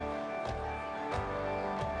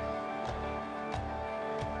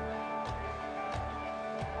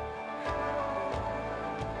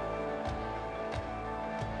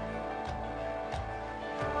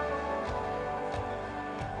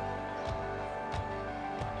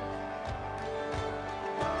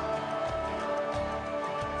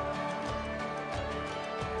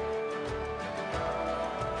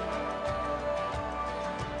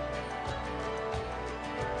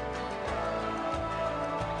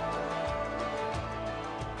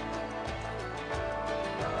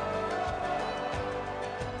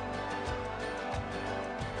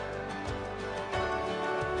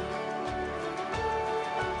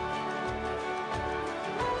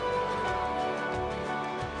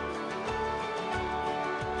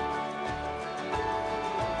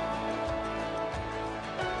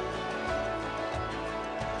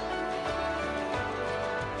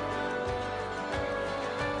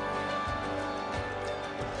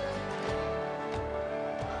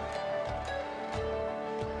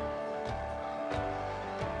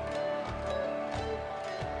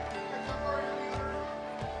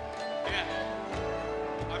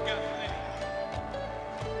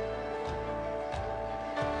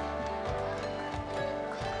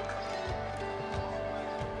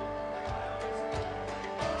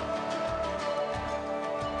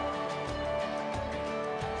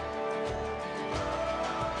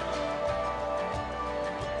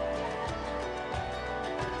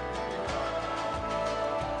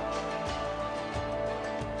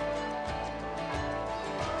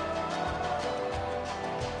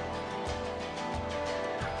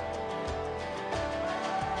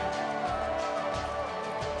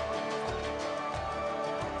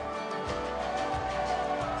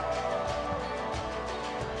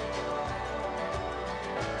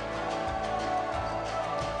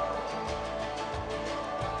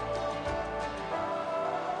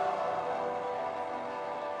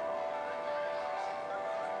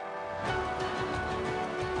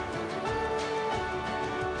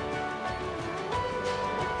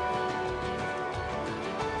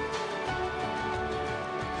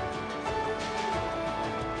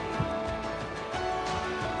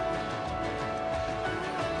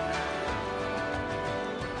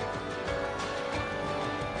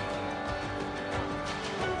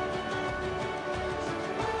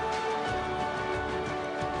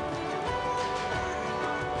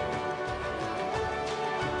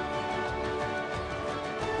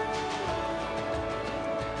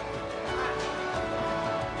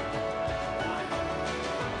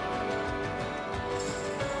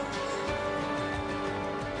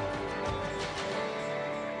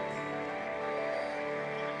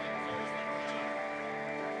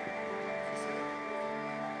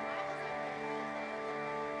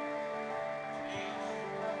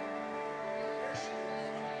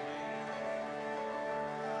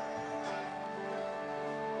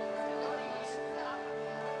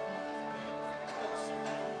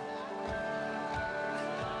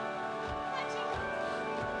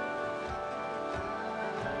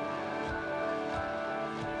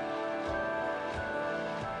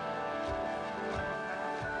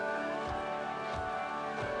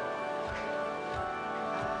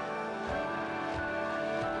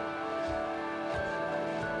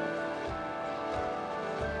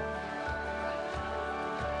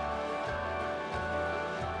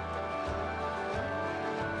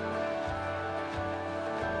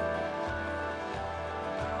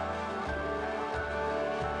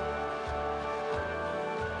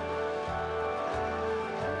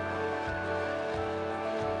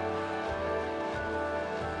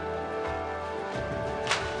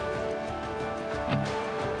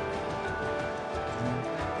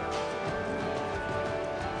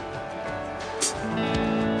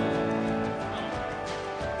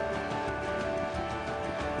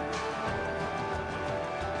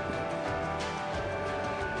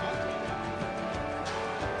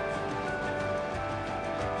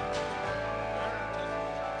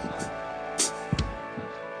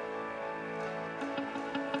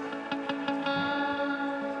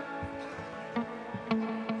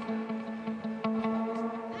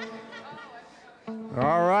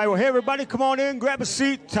everybody, come on in, grab a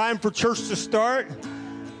seat. Time for church to start.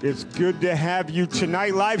 It's good to have you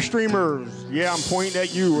tonight, live streamers. Yeah, I'm pointing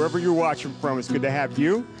at you, wherever you're watching from. It's good to have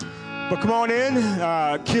you. But come on in.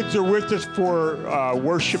 Kids are with us for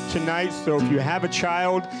worship tonight. So if you have a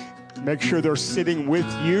child, make sure they're sitting with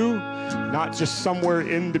you, not just somewhere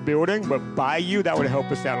in the building, but by you. That would help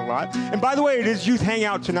us out a lot. And by the way, it is Youth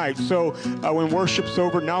Hangout tonight. So when worship's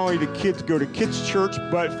over, not only do kids go to kids' church,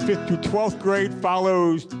 but 5th through 12th grade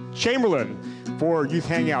follows Chamberlain for Youth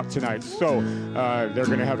Hangout tonight. So they're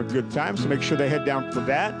going to have a good time. So make sure they head down for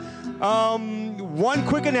that. One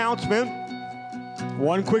quick announcement,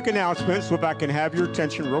 so if I can have your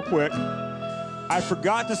attention real quick. I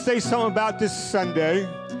forgot to say something about this Sunday,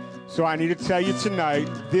 so I need to tell you tonight.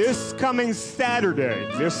 This coming Saturday,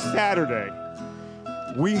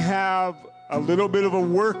 we have a little bit of a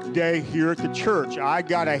work day here at the church. I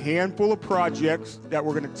got a handful of projects that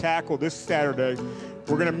we're going to tackle this Saturday.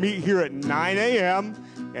 We're going to meet here at 9 a.m.,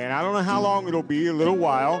 and I don't know how long it'll be, a little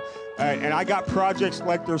while. And I got projects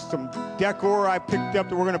like there's some decor I picked up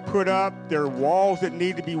that we're going to put up. There are walls that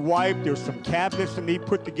need to be wiped. There's some cabinets that need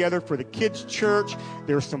put together for the kids' church.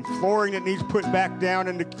 There's some flooring that needs put back down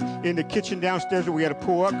in the kitchen downstairs that we had to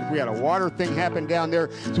pull up because we had a water thing happen down there.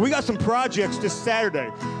 So we got some projects this Saturday.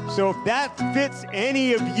 So if that fits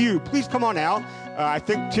any of you, please come on out. I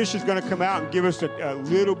think Tish is going to come out and give us a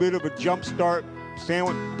little bit of a jump start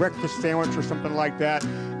breakfast sandwich or something like that.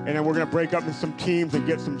 And then we're going to break up in some teams and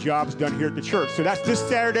get some jobs done here at the church. So that's this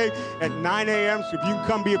Saturday at 9 a.m. So if you can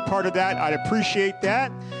come be a part of that, I'd appreciate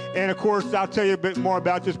that. And, of course, I'll tell you a bit more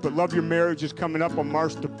about this, but Love Your Marriage is coming up on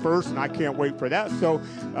March the 1st, and I can't wait for that. So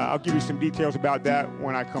I'll give you some details about that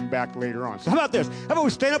when I come back later on. So how about this? How about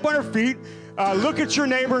we stand up on our feet, look at your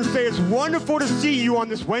neighbor and say, it's wonderful to see you on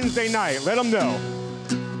this Wednesday night. Let them know.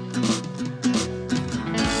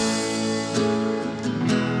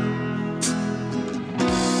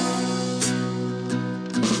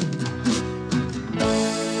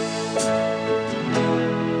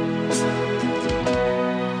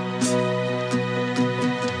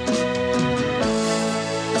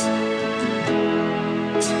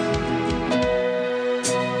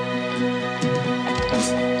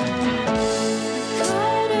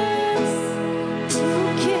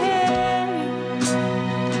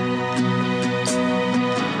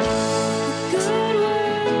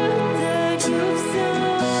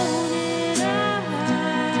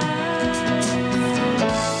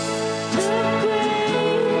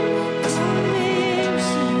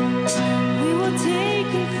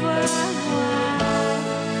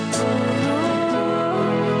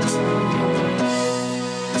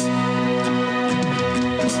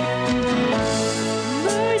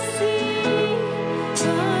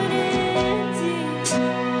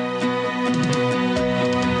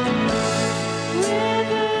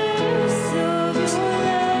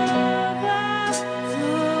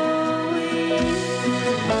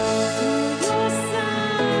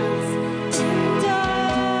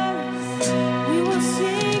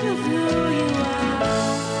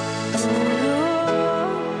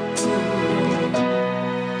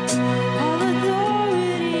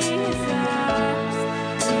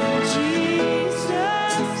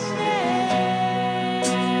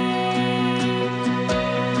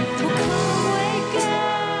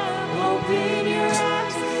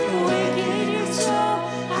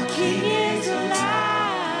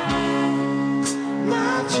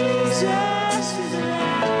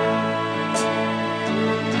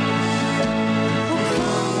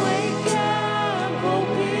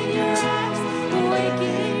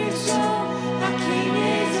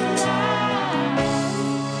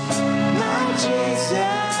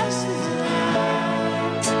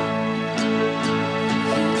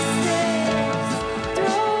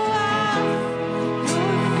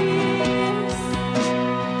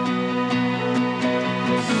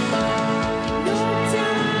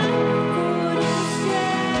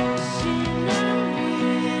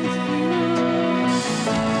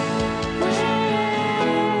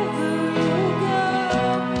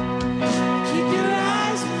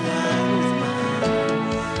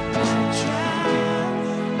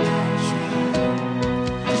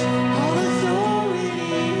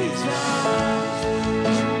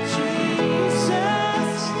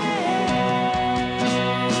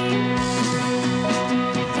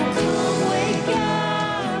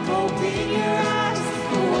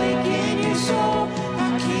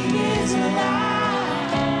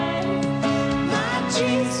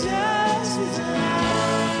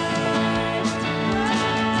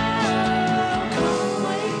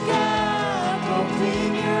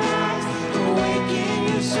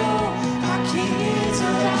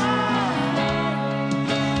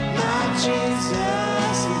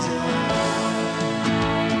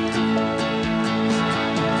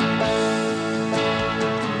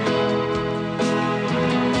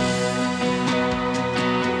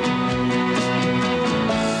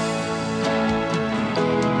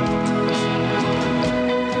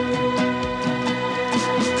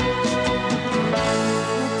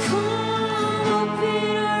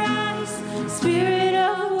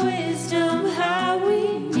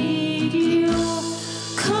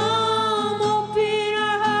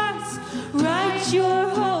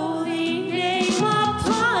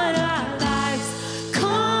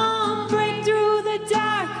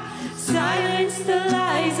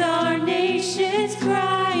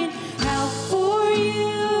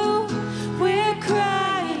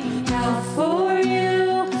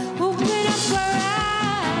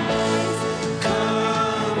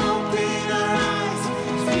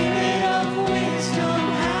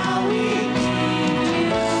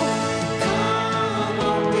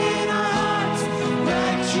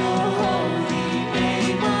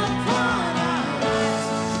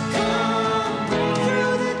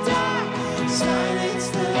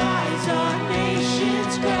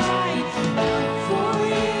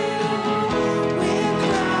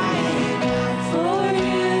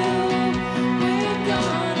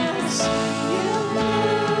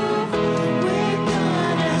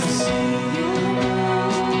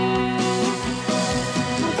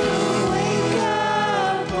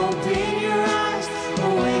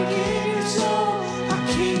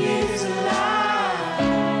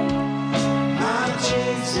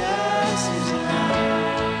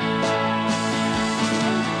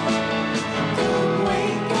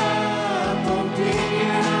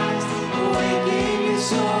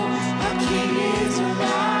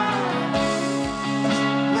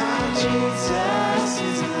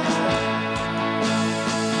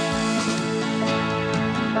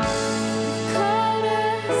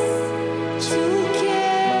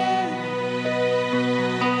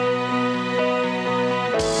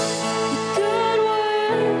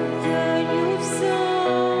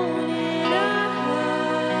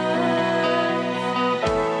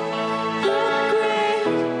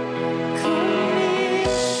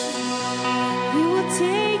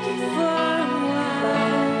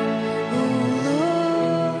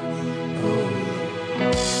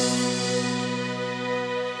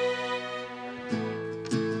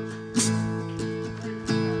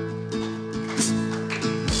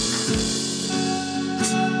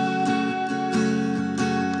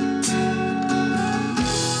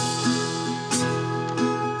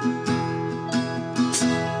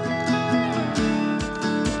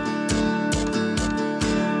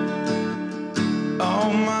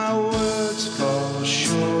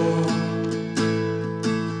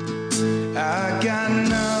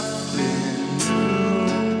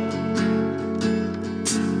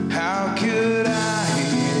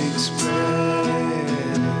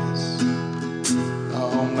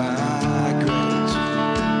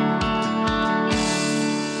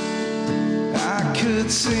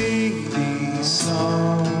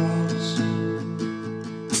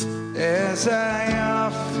 as I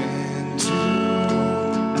often do,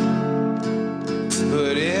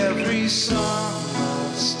 but every song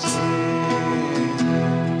must end,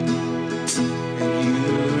 and you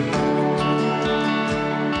know.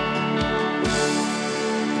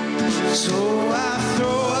 So I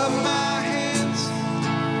throw up my hands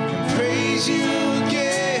and praise you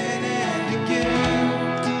again and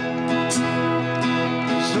again,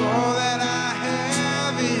 'cause all that I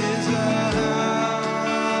have is a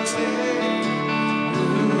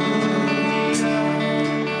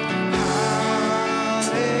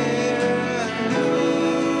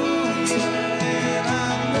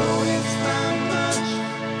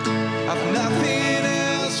nothing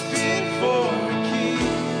else fit for a king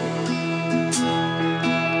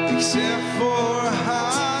except for a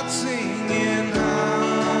heart singing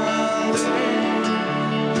hallelujah,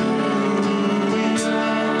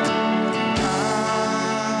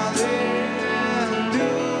 hallelujah.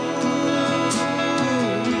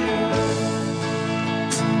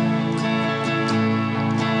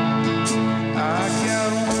 I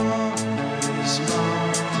got one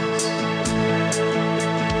response.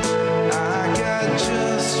 I got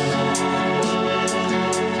just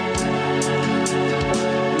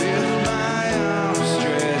with my arms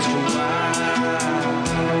stretched wide,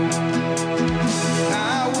 I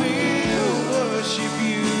will worship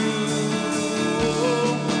you.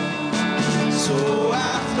 So I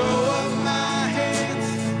throw up my hands,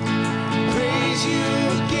 praise you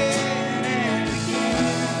again and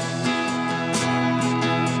again.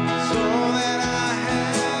 So that I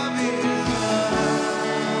have is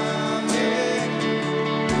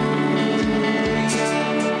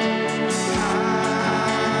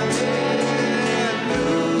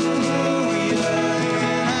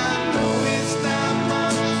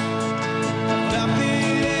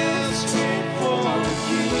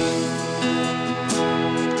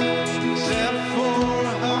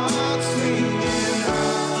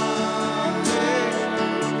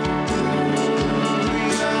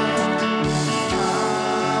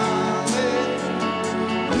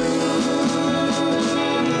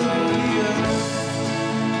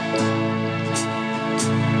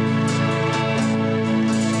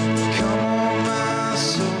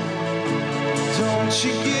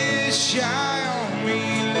you get shy on me,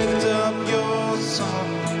 lift up your song.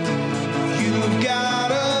 You've got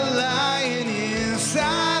a lion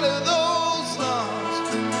inside of those lungs.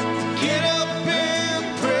 Get up and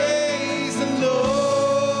praise the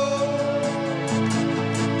Lord.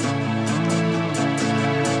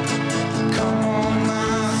 Come on,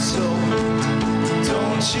 my soul,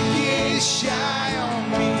 don't you get shy on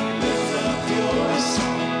me, lift up your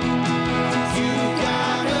song. You've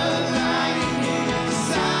got a lion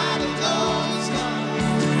inside of those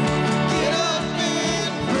lungs. Get up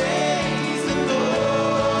and praise the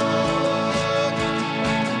Lord.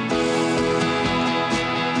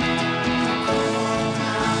 Come on,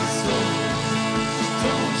 my soul,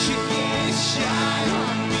 don't you get shy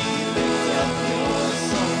on me, lift up your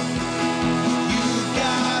song. You've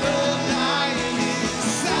got a lion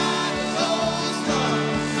inside of those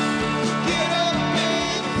lungs. Get up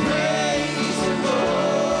and praise the Lord.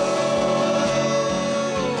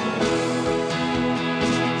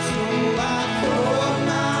 So I throw up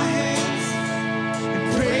my hands and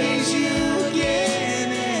praise you again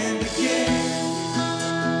and again.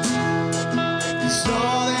 'Cause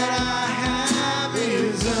all that I have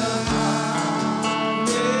is a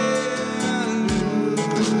hallelujah,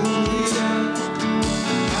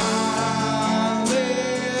 hallelujah.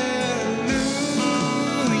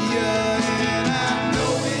 And I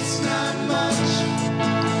know it's not much,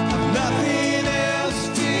 nothing else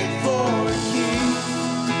fit for a king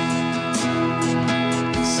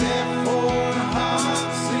except for a heart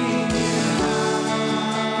singing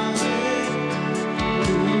hallelujah,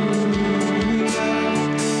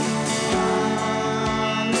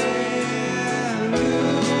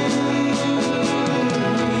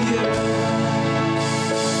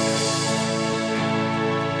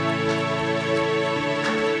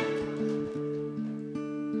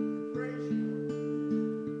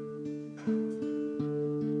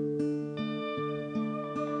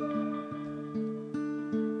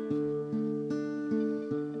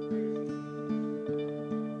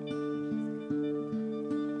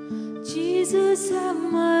 Jesus, have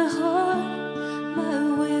my heart,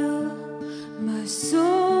 my will, my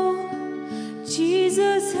soul.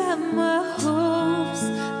 Jesus, have my hopes,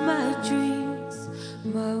 my dreams,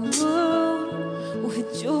 my world. With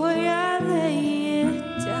joy I lay it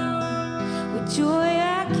down, with joy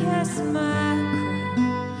I cast my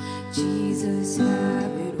crown. Jesus,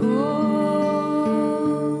 have it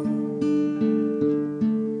all.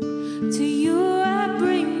 To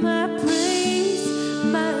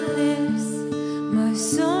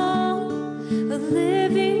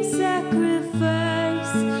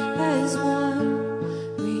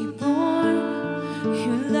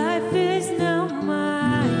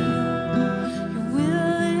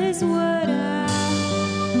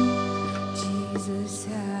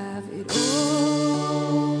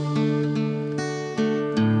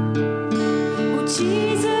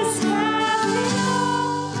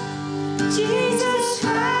Jesus,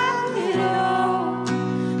 have it all.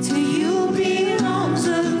 To you belongs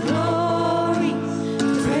the glory,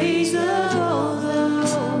 praise of all the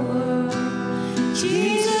world.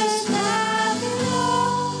 Jesus, have it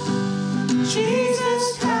all.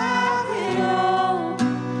 Jesus, have it all.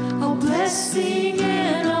 All blessing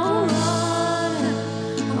and all honor,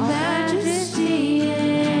 all majesty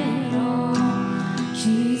and all.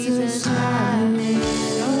 Jesus, have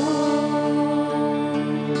it all.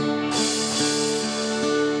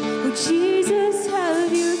 Oh, Jesus,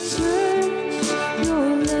 have your church, your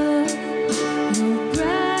love, your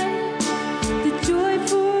bride, the joy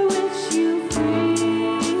for which you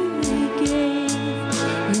freely gave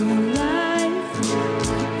your life,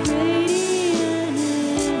 radiant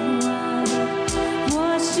and white,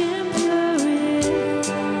 washed and purified.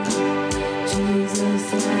 Jesus,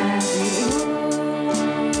 have it all.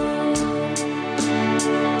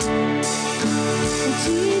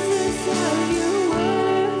 Jesus, have your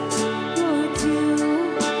word, your dew,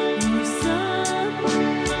 your son,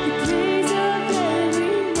 the praise of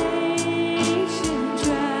every nation,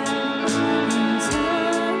 tribe, and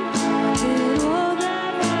tongue. Let all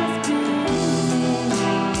that has been made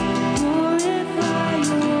glorify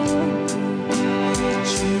your name.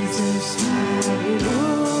 Jesus, have it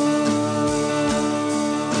all.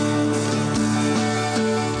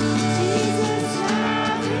 Jesus,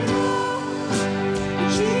 have it all.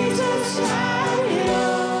 Jesus, have it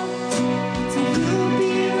all. To you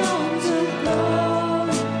belongs the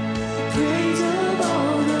glory, praise of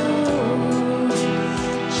all the world.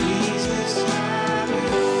 Jesus, have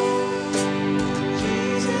it all.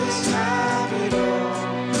 Jesus, have it all.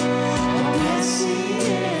 All blessing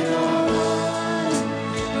and all honor,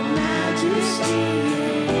 all majesty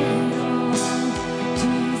and all.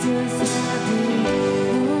 Jesus, have it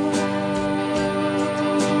all.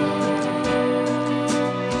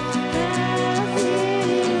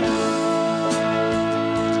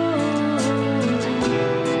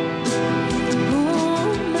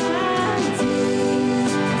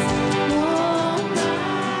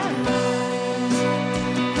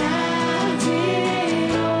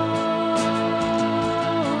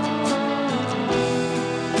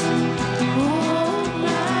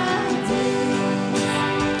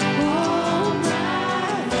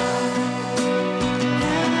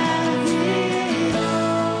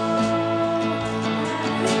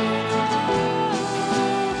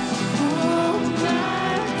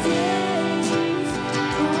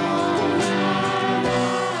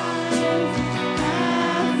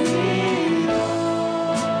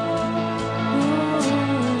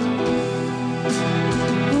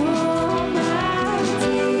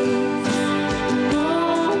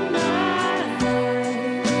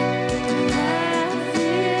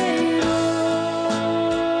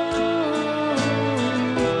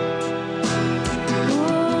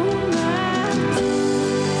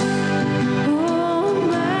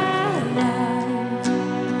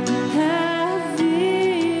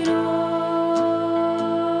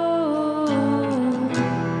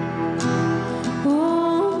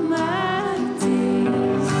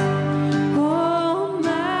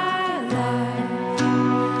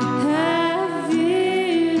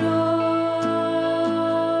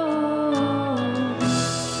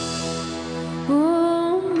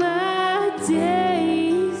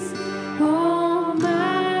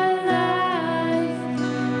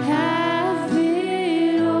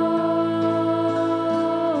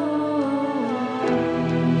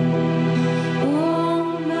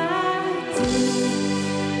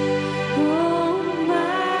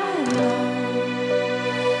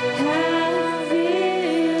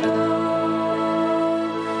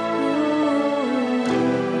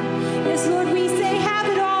 Yes, Lord, we say, have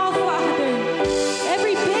it all, Father.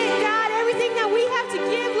 Every bit, God, everything that we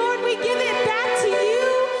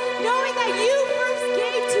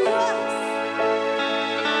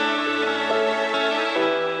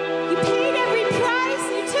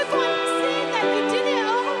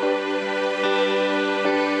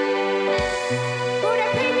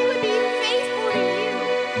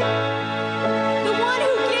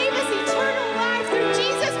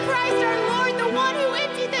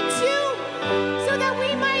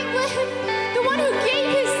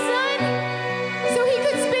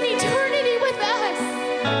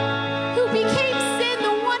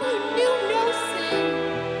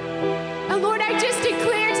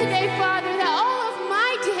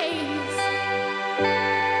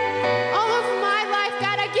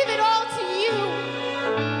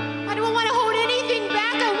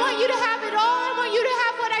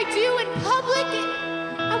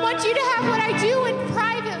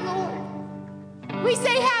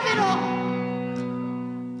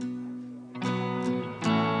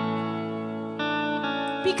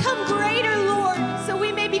become greater, Lord, so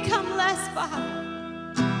we may become less, Father.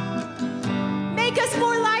 Make us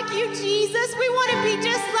more like you, Jesus. We want to be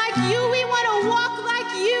just like you. We want to walk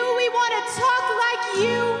like you. We want to talk like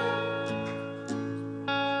you.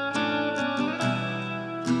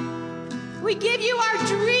 We give you our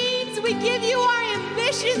dreams. We give you our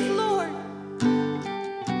ambitions, Lord.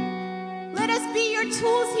 Let us be your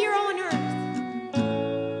tools here on earth.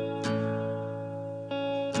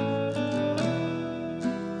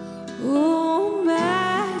 Oh,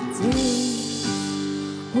 my days,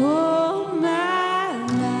 oh, my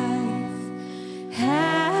life,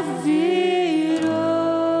 have it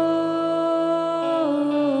all.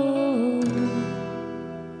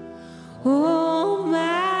 Oh,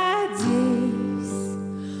 my days,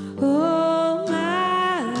 oh,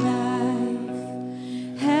 my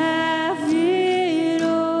life, have it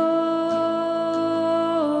all.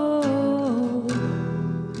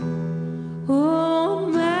 Oh,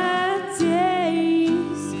 my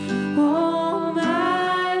days, oh,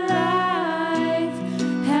 my life,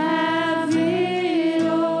 have it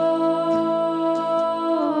all.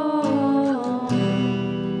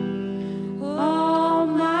 All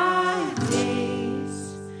my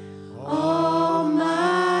days, all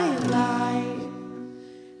my life,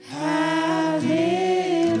 have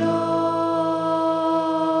it all.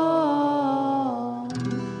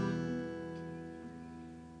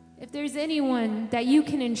 If there's anyone that you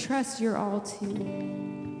can entrust your all to,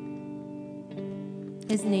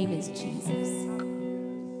 his name is Jesus.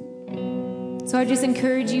 So I just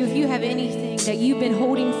encourage you, if you have anything that you've been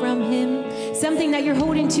holding from him, something that you're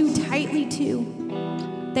holding too tightly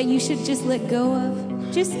to, that you should just let go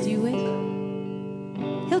of, just do it.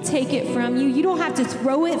 He'll take it from you. You don't have to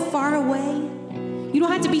throw it far away. You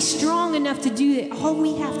don't have to be strong enough to do it. All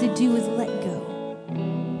we have to do is let go,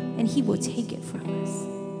 and he will take it from us.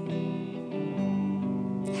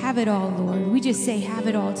 Have it all, Lord. We just say, have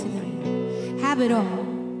it all tonight. Have it all.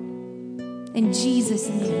 In Jesus'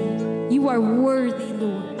 name. You are worthy,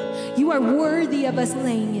 Lord. You are worthy of us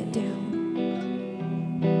laying it down.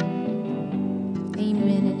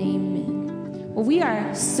 Amen and amen. Well, we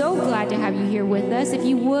are so glad to have you here with us. If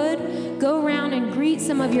you would, go around and greet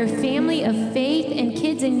some of your family of faith and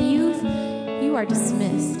kids and youth. You are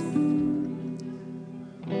dismissed.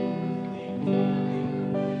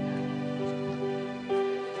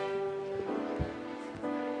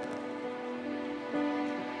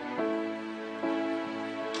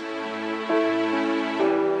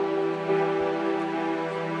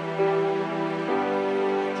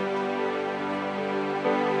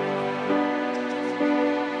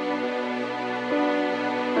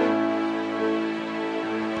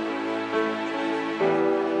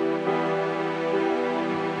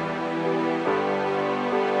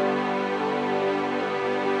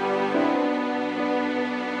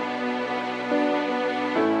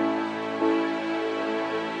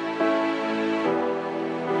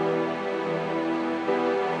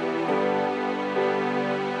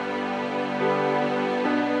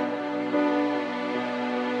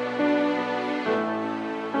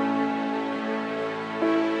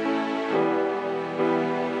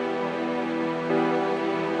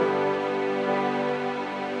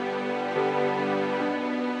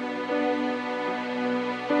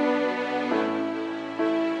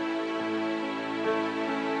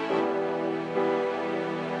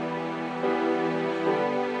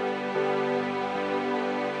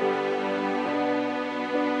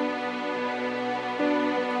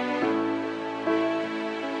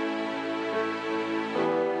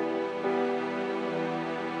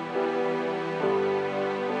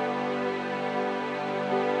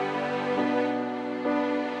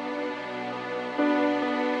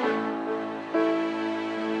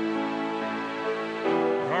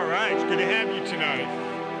 Good to have you tonight.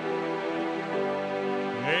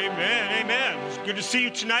 Amen, amen. It's good to see you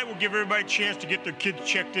tonight. We'll give everybody a chance to get their kids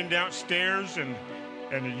checked in downstairs and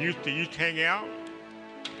the youth hang out.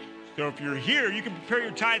 So if you're here, you can prepare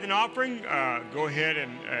your tithe and offering. Go ahead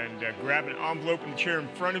and grab an envelope in the chair in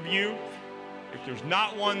front of you. If there's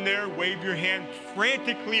not one there, wave your hand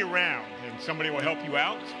frantically around and somebody will help you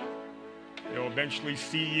out. They'll eventually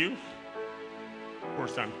see you. Of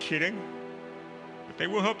course, I'm kidding. But they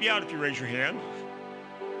will help you out if you raise your hand.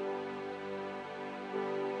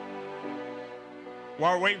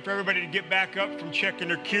 While we're waiting for everybody to get back up from checking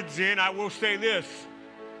their kids in, I will say this.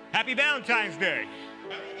 Happy Valentine's Day.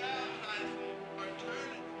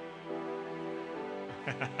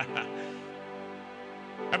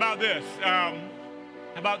 How about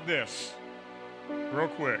this? Real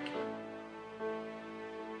quick.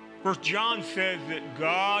 1 John says that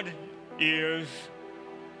God is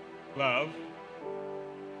love.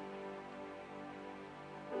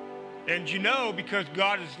 And you know, because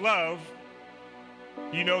God is love,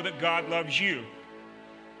 you know that God loves you.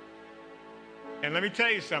 And let me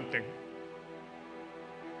tell you something.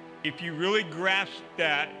 If you really grasp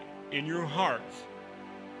that in your heart,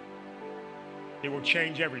 it will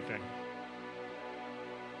change everything.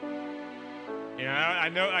 And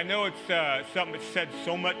I know it's something that's said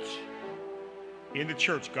so much in the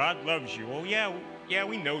church. God loves you. Well, yeah,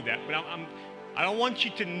 we know that, but I don't want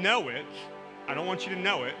you to know it. I don't want you to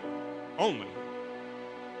know it only.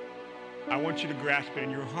 I want you to grasp it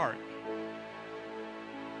in your heart.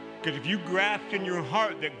 Because if you grasp in your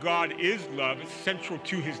heart that God is love, it's central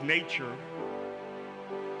to his nature,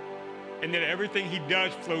 and that everything he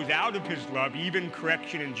does flows out of his love, even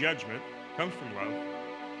correction and judgment comes from love,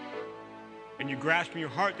 and you grasp in your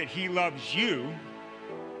heart that he loves you,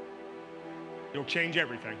 it'll change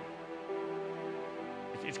everything.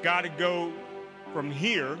 It's got to go from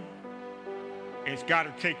here, and it's got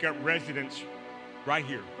to take up residence right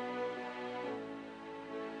here.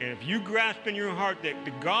 And if you grasp in your heart that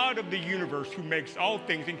the God of the universe, who makes all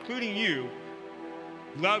things, including you,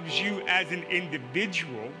 loves you as an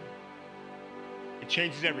individual, it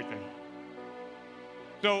changes everything.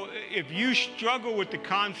 So if you struggle with the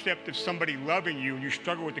concept of somebody loving you, and you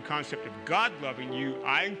struggle with the concept of God loving you,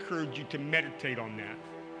 I encourage you to meditate on that.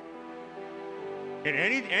 And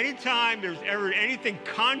anytime there's ever anything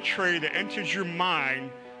contrary that enters your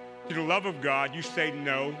mind to the love of God, you say,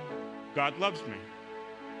 no, God loves me.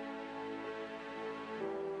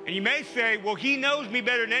 And you may say, well, he knows me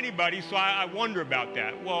better than anybody, so I wonder about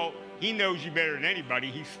that. Well, he knows you better than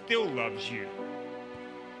anybody. He still loves you.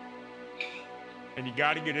 And you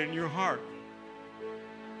got to get it in your heart.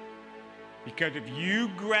 Because if you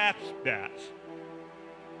grasp that,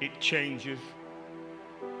 it changes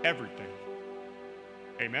everything.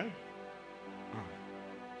 Amen? All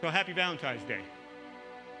right. So happy Valentine's Day.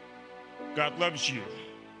 God loves you.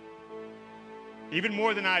 Even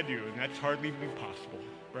more than I do, and that's hardly even possible,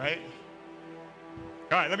 right?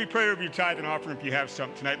 All right, let me pray over your tithe and offering if you have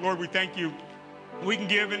something tonight. Lord, we thank you. We can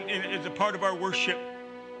give as a part of our worship.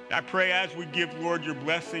 I pray as we give, Lord, your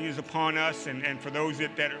blessing is upon us, and for those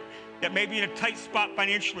that may be in a tight spot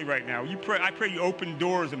financially right now. I pray you open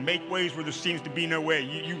doors and make ways where there seems to be no way.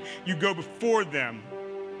 You go before them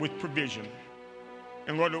with provision.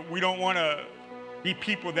 And Lord, we don't want to be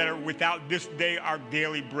people that are without this day our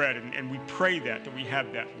daily bread. And we pray that we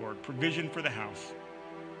have that, Lord. Provision for the house.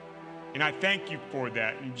 And I thank you for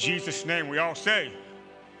that. In Jesus' name, we all say,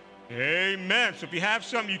 amen. So if you have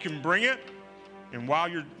something, you can bring it. And while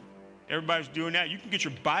everybody's doing that, you can get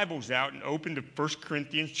your Bibles out and open to 1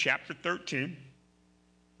 Corinthians chapter 13.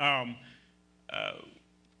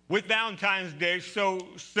 With Valentine's Day, so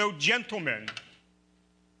gentlemen,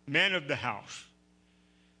 men of the house,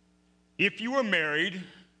 if you are married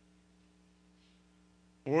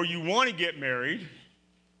or you want to get married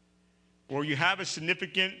or you have a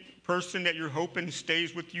significant person that you're hoping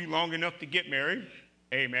stays with you long enough to get married,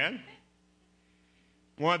 amen.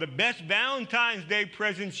 One of the best Valentine's Day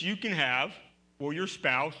presents you can have for your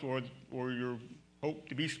spouse or your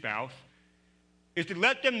hope-to-be spouse is to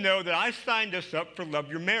let them know that I signed us up for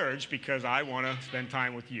Love Your Marriage because I want to spend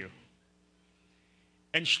time with you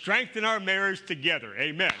and strengthen our marriage together.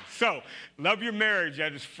 Amen. So, Love Your Marriage.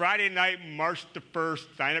 That is Friday night, March the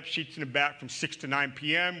 1st. Sign-up sheets in the back from 6 to 9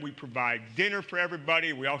 p.m. We provide dinner for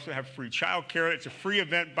everybody. We also have free child care. It's a free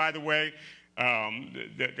event, by the way.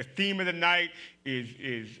 The theme of the night is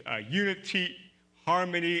unity,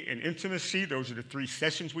 harmony, and intimacy. Those are the 3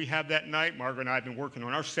 sessions we have that night. Margaret and I have been working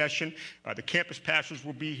on our session. The campus pastors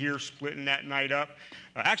will be here splitting that night up.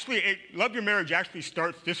 Love Your Marriage actually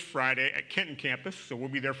starts this Friday at Kenton campus, so we'll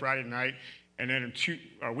be there Friday night. And then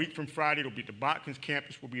a week from Friday, it'll be at the Botkins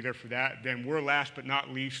campus. We'll be there for that. Then we're last but not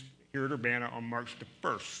least here at Urbana on March the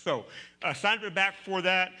 1st. So sign up back for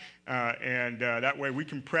that, and that way we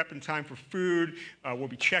can prep in time for food. We'll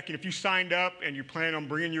be checking. If you signed up and you're planning on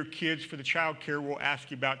bringing your kids for the child care, we'll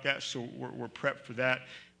ask you about that, so we're prepped for that.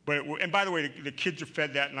 And by the way, the kids are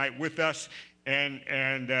fed that night with us.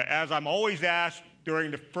 And as I'm always asked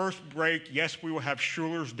during the first break, yes, we will have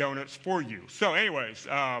Schuler's Donuts for you. So anyways,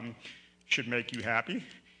 should make you happy.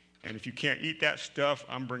 And if you can't eat that stuff,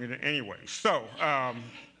 I'm bringing it anyway. So I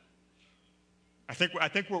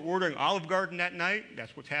think we're ordering Olive Garden that night.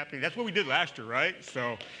 That's what's happening. That's what we did last year, right?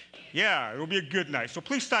 So, yeah, it'll be a good night. So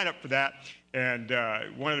please sign up for that. And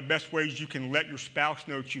one of the best ways you can let your spouse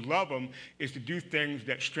know that you love them is to do things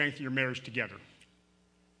that strengthen your marriage together.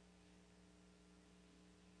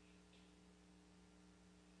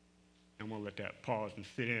 I'm going to let that pause and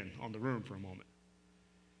sit in on the room for a moment.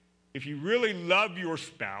 If you really love your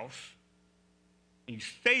spouse, and you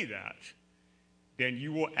say that, then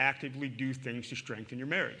you will actively do things to strengthen your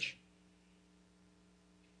marriage.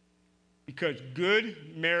 Because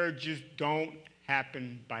good marriages don't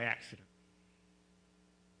happen by accident.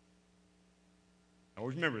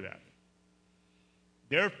 Always remember that.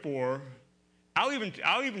 Therefore, I'll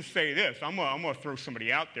even say this. I'm gonna throw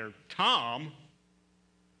somebody out there. Tom,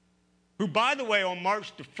 who, by the way, on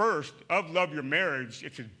March the 1st of Love Your Marriage,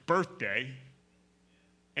 it's his birthday,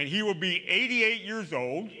 and he will be 88 years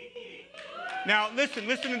old. Now, listen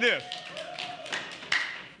to this.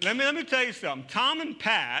 Let me tell you something. Tom and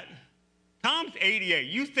Pat, Tom's 88.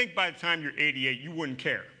 You think by the time you're 88, you wouldn't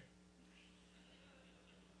care.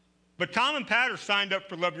 But Tom and Pat are signed up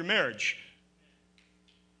for Love Your Marriage.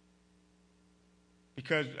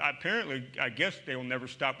 Because apparently, I guess they will never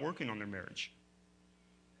stop working on their marriage.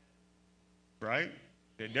 Right?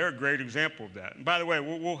 They're a great example of that. And by the way,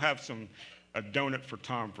 we'll have a donut for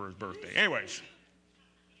Tom for his birthday. Anyways.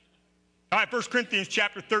 All right, 1 Corinthians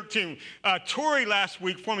chapter 13. Tori last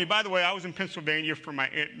week for me, by the way, I was in Pennsylvania for my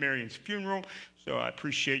Aunt Marion's funeral, so I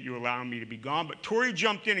appreciate you allowing me to be gone. But Tori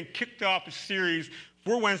jumped in and kicked off a series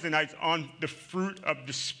for Wednesday nights on the fruit of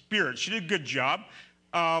the Spirit. She did a good job.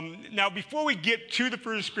 Now, before we get to the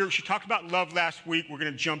fruit of the Spirit, she talked about love last week. We're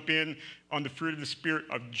going to jump in on the fruit of the Spirit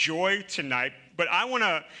of joy tonight. But I want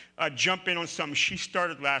to jump in on something she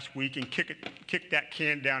started last week and kick that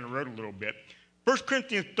can down the road a little bit. 1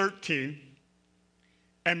 Corinthians 13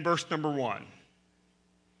 and verse number 1.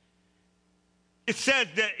 It says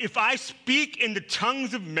that if I speak in the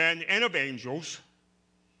tongues of men and of angels,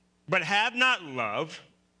 but have not love,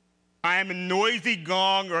 I am a noisy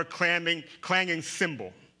gong or a clanging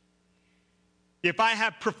cymbal. If I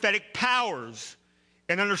have prophetic powers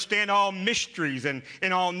and understand all mysteries and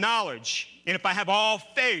all knowledge, and if I have all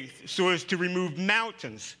faith so as to remove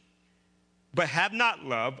mountains, but have not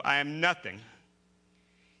love, I am nothing.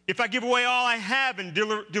 If I give away all I have and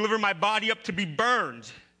deliver my body up to be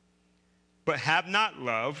burned, but have not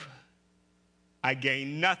love, I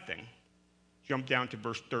gain nothing. Jump down to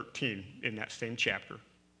verse 13 in that same chapter.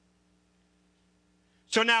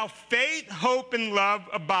 So now faith, hope, and love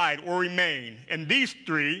abide or remain. And these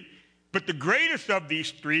three, but the greatest of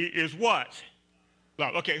these three is what?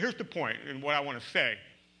 Love. Okay, here's the point and what I want to say.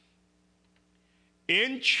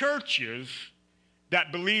 In churches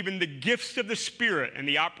that believe in the gifts of the Spirit and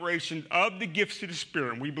the operation of the gifts of the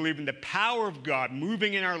Spirit, and we believe in the power of God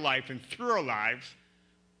moving in our life and through our lives,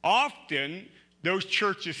 often those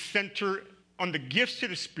churches center on the gifts of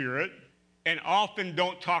the Spirit and often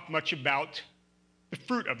don't talk much about the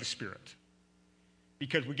fruit of the Spirit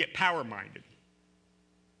because we get power-minded.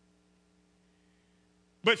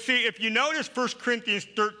 But see, if you notice, 1 Corinthians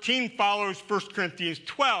 13 follows 1 Corinthians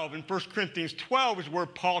 12, and 1 Corinthians 12 is where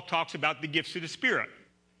Paul talks about the gifts of the Spirit.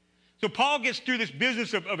 So Paul gets through this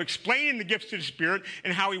business of explaining the gifts of the Spirit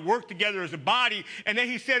and how we work together as a body, and then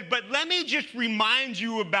he says, but let me just remind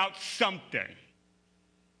you about something.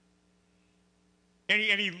 And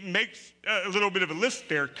he makes a little bit of a list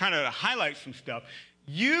there, kind of highlights some stuff.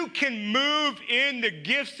 You can move in the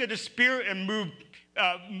gifts of the Spirit and move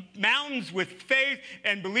mountains with faith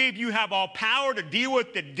and believe you have all power to deal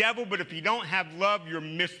with the devil, but if you don't have love, you're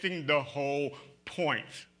missing the whole point.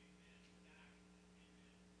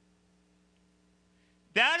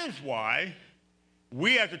 That is why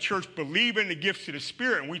we as a church believe in the gifts of the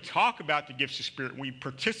Spirit, and we talk about the gifts of the Spirit, and we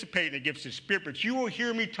participate in the gifts of the Spirit, but you will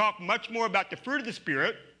hear me talk much more about the fruit of the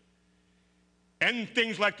Spirit and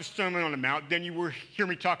things like the Sermon on the Mount than you will hear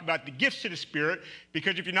me talk about the gifts of the Spirit,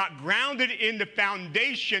 because if you're not grounded in the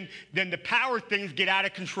foundation, then the power things get out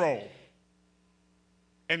of control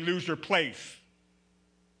and lose their place.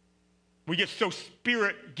 We get so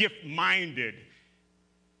Spirit gift-minded,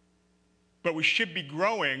 but we should be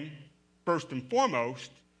growing first and foremost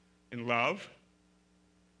in love,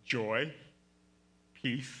 joy,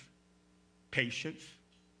 peace, patience,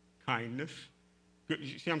 kindness. You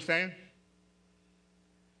see what I'm saying?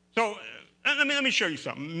 So let me show you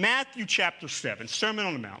something. Matthew chapter 7, Sermon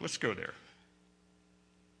on the Mount. Let's go there.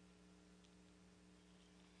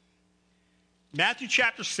 Matthew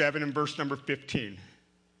chapter 7 and verse number 15.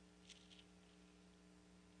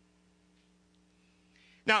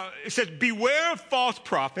 Now, it says, beware of false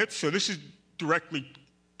prophets. So this is directly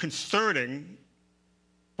concerning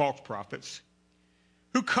false prophets,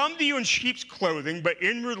 who come to you in sheep's clothing, but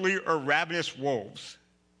inwardly are ravenous wolves.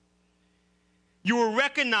 You will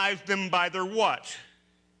recognize them by their what?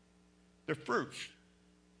 Their fruits.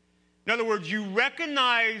 In other words, you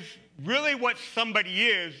recognize really what somebody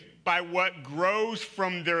is by what grows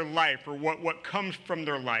from their life or what comes from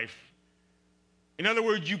their life. In other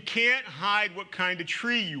words, you can't hide what kind of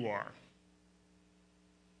tree you are.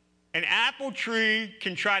 An apple tree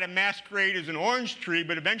can try to masquerade as an orange tree,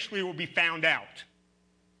 but eventually it will be found out.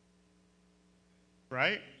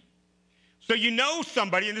 Right? So you know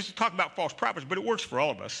somebody, and this is talking about false prophets, but it works for all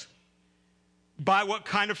of us, by what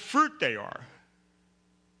kind of fruit they are.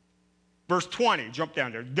 Verse 20, jump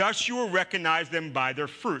down there. Thus you will recognize them by their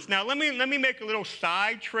fruits. Now let me make a little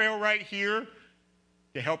side trail right here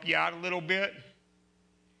to help you out a little bit.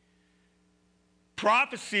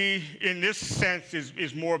 Prophecy, in this sense,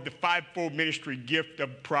 is more of the fivefold ministry gift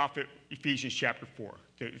of prophet, Ephesians chapter 4.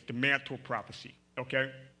 It's the mantle of prophecy,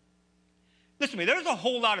 okay? Listen to me, there's a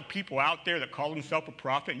whole lot of people out there that call themselves a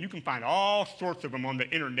prophet, and you can find all sorts of them on the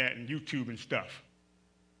internet and YouTube and stuff.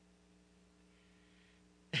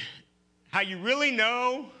 How you really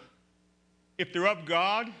know if they're of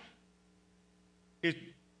God is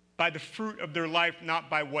by the fruit of their life, not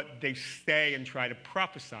by what they say and try to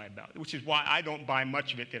prophesy about, which is why I don't buy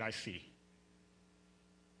much of it that I see.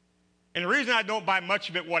 And the reason I don't buy much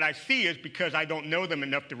of it what I see is because I don't know them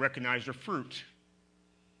enough to recognize their fruit.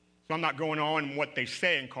 So I'm not going on what they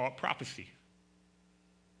say and call it prophecy.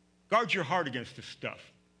 Guard your heart against this stuff.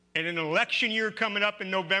 And an election year coming up in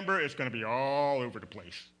November, it's going to be all over the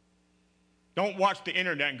place. Don't watch the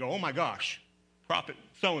internet and go, oh my gosh, prophet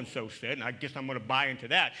so-and-so said, and I guess I'm going to buy into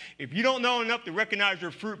that. If you don't know enough to recognize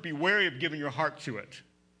your fruit, be wary of giving your heart to it.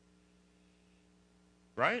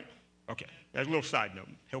 Right? Okay, that's a little side note.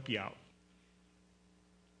 Help you out.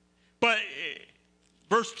 But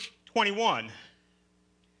verse 21.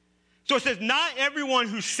 So it says, not everyone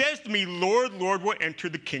who says to me, Lord, Lord, will enter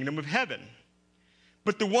the kingdom of heaven,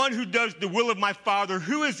 but the one who does the will of my Father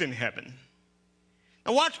who is in heaven.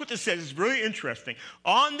 Now watch what this says. It's really interesting.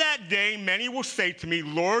 On that day, many will say to me,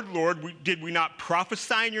 Lord, Lord, did we not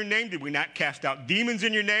prophesy in your name? Did we not cast out demons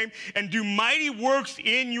in your name? And do mighty works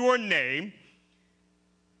in your name?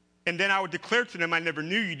 And then I would declare to them, I never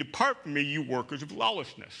knew you. Depart from me, you workers of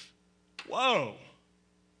lawlessness. Whoa.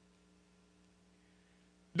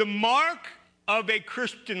 The mark of a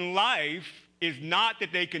Christian life is not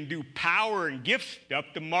that they can do power and gift stuff.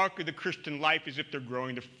 The mark of the Christian life is if they're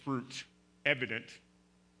growing the fruit evident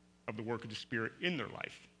of the work of the Spirit in their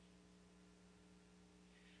life.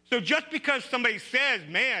 So just because somebody says,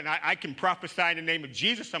 man, I can prophesy in the name of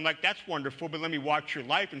Jesus, I'm like, that's wonderful, but let me watch your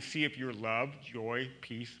life and see if you're love, joy,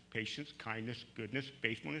 peace, patience, kindness, goodness,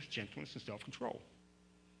 faithfulness, gentleness, and self-control.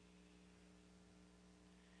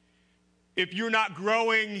 If you're not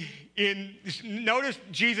growing in, notice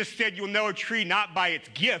Jesus said you'll know a tree not by its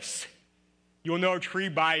gifts, you'll know a tree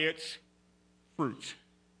by its fruit.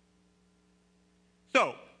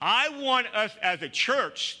 So, I want us as a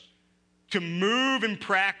church to move and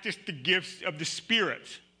practice the gifts of the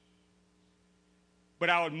Spirit. But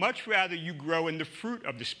I would much rather you grow in the fruit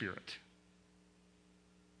of the Spirit.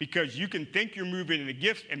 Because you can think you're moving in the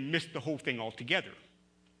gifts and miss the whole thing altogether.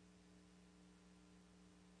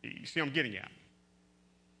 You see what I'm getting at?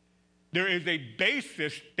 There is a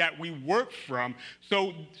basis that we work from.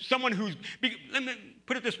 So someone who's, let me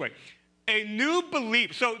put it this way. A new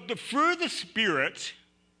believer, so the fruit of the Spirit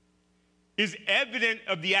is evident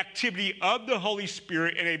of the activity of the Holy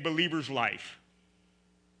Spirit in a believer's life.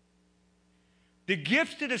 The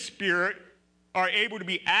gifts of the Spirit are able to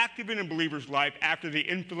be active in a believer's life after the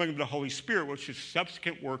infilling of the Holy Spirit, which is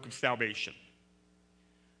subsequent work of salvation.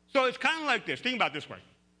 So it's kind of like this. Think about it this way.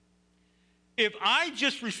 If I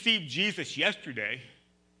just received Jesus yesterday,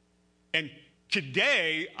 and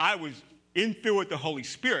today I was infilled with the Holy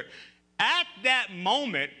Spirit, at that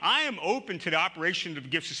moment, I am open to the operation of the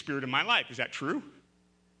gifts of Spirit in my life. Is that true?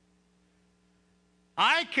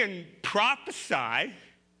 I can prophesy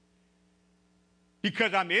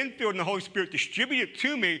because I'm infilled and the Holy Spirit distributed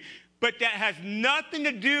to me, but that has nothing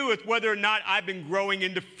to do with whether or not I've been growing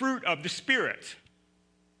in the fruit of the Spirit.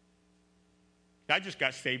 I just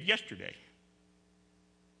got saved yesterday.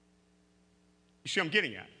 You see what I'm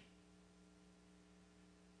getting at?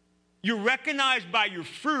 You're recognized by your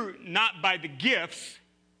fruit, not by the gifts,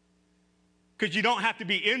 because you don't have to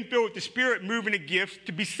be infilled with the Spirit moving the gifts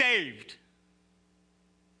to be saved.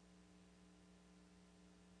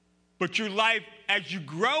 But your life, as you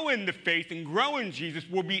grow in the faith and grow in Jesus,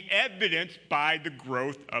 will be evidenced by the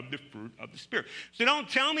growth of the fruit of the Spirit. So don't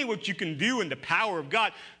tell me what you can do in the power of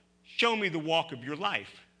God. Show me the walk of your life.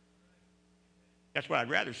 That's what I'd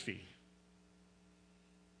rather see.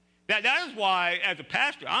 That is why, as a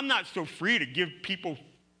pastor, I'm not so free to give people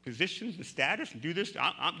positions and status and do this.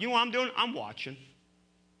 You know what I'm doing? I'm watching.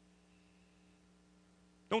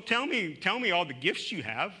 Don't tell me all the gifts you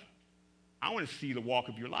have. I want to see the walk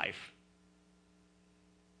of your life.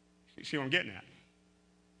 See what I'm getting at?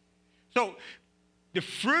 So, the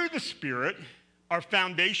fruit of the Spirit are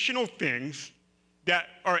foundational things that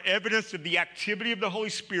are evidence of the activity of the Holy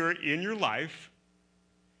Spirit in your life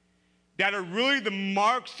that are really the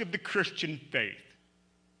marks of the Christian faith.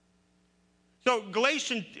 So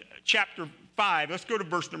Galatians chapter 5, let's go to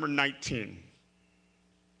verse number 19.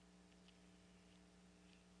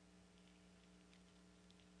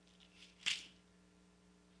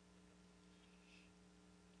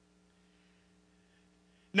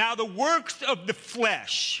 Now the works of the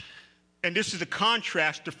flesh, and this is a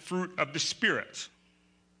contrast to fruit of the Spirit.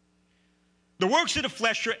 The works of the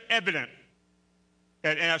flesh are evident.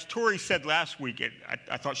 And as Tori said last week,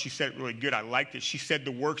 I thought she said it really good. I liked it. She said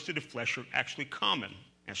the works of the flesh are actually common.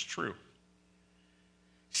 That's true.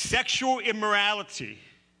 Sexual immorality,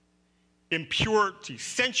 impurity,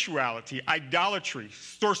 sensuality, idolatry,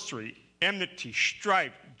 sorcery, enmity,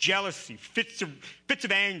 strife, jealousy, fits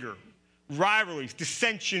of anger, rivalries,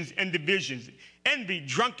 dissensions, and divisions, envy,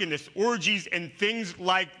 drunkenness, orgies, and things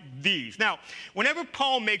like these. Now, whenever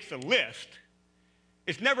Paul makes a list,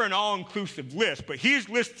 it's never an all-inclusive list, but he's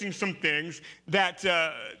listing some things that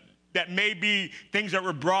may be things that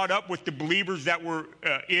were brought up with the believers that were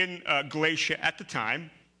in Galatia at the time.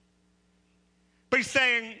 But he's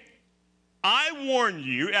saying, I warn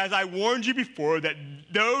you, as I warned you before, that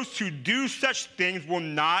those who do such things will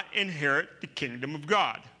not inherit the kingdom of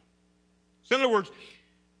God. So in other words,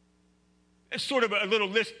 it's sort of a little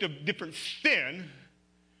list of different sin.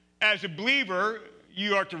 As a believer,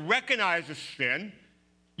 you are to recognize the sin.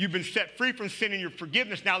 You've been set free from sin in your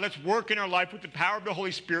forgiveness. Now let's work in our life with the power of the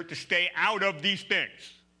Holy Spirit to stay out of these things.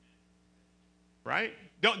 Right?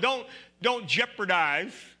 Don't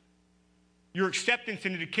jeopardize your acceptance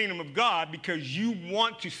into the kingdom of God because you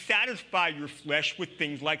want to satisfy your flesh with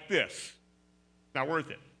things like this. Not worth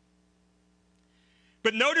it.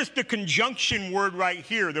 But notice the conjunction word right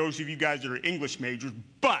here, those of you guys that are English majors,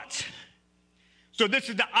 but. So this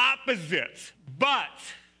is the opposite. But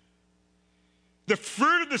the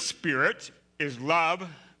fruit of the Spirit is love,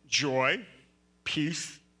 joy,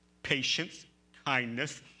 peace, patience,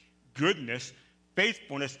 kindness, goodness,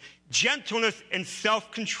 faithfulness, gentleness, and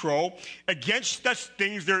self-control. Against such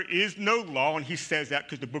things there is no law. And he says that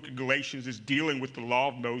because the book of Galatians is dealing with the law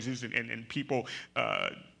of Moses and people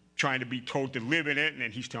trying to be told to live in it, and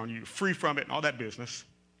then he's telling you you're free from it and all that business.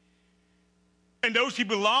 And those who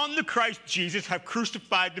belong to Christ Jesus have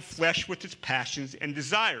crucified the flesh with its passions and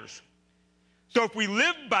desires. So if we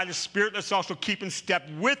live by the Spirit, let's also keep in step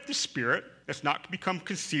with the Spirit. Let's not become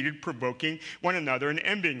conceited, provoking one another and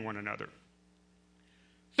envying one another.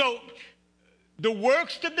 So the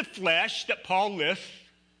works of the flesh that Paul lists,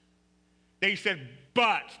 they said,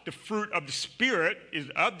 but the fruit of the Spirit is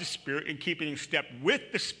of the Spirit and keeping in step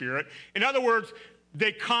with the Spirit. In other words,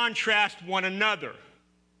 they contrast one another.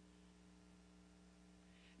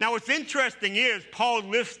 Now, what's interesting is Paul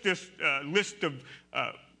lists this list of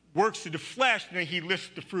works of the flesh, and then he lists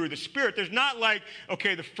the fruit of the Spirit. There's not like,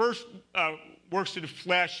 okay, the first works of the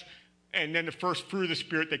flesh and then the first fruit of the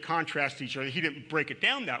Spirit, they contrast each other. He didn't break it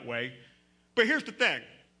down that way. But here's the thing.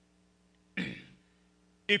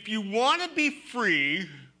 If you want to be free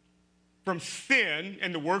from sin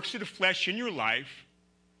and the works of the flesh in your life,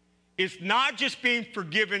 it's not just being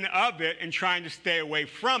forgiven of it and trying to stay away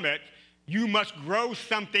from it. You must grow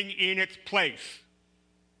something in its place.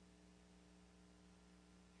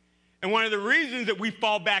 And one of the reasons that we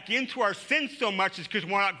fall back into our sin so much is because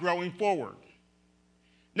we're not growing forward.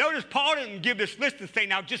 Notice Paul didn't give this list and say,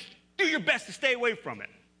 now just do your best to stay away from it.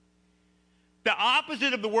 The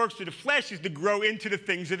opposite of the works of the flesh is to grow into the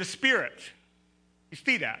things of the Spirit. You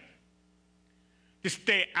see that? To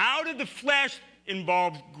stay out of the flesh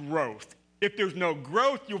involves growth. If there's no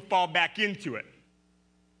growth, you'll fall back into it.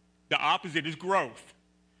 The opposite is growth.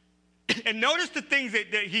 And notice the things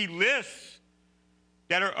that he lists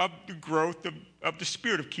that are of the growth of the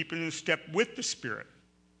Spirit, of keeping in step with the Spirit.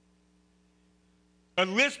 A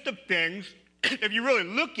list of things, if you really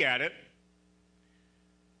look at it,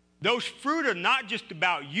 those fruit are not just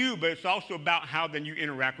about you, but it's also about how then you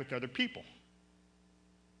interact with other people.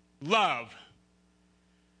 Love,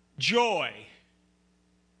 joy,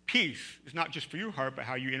 peace is not just for your heart, but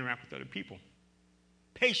how you interact with other people.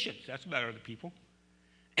 Patience, that's about other people.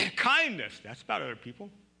 Kindness, that's about other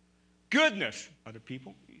people. Goodness, other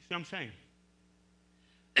people. You see what I'm saying?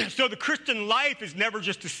 So the Christian life is never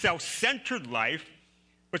just a self-centered life,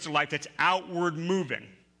 but it's a life that's outward moving.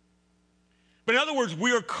 But in other words,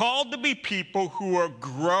 we are called to be people who are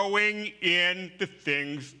growing in the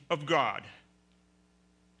things of God.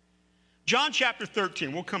 John chapter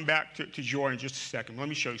 13, we'll come back to joy in just a second. Let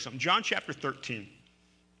me show you something. John chapter 13.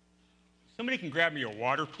 Somebody can grab me a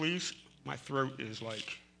water, please. My throat is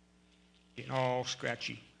like Getting all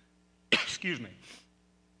scratchy. Excuse me.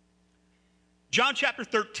 John chapter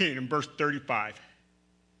 13 and verse 35.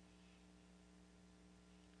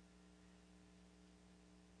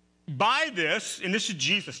 By this, and this is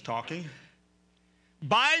Jesus talking,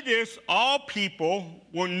 by this all people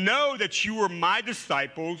will know that you are my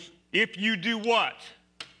disciples if you do what?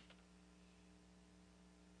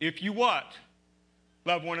 If you what?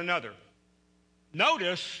 Love one another.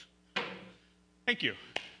 Notice, thank you.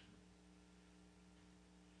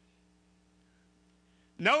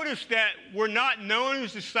 Notice that we're not known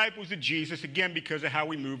as disciples of Jesus, again, because of how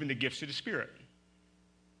we move in the gifts of the Spirit.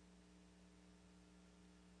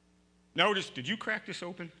 Notice, did you crack this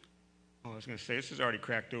open? Oh, I was going to say, this is already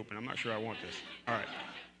cracked open. I'm not sure I want this. All right.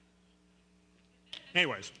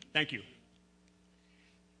 Anyways, thank you.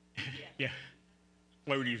 Yeah.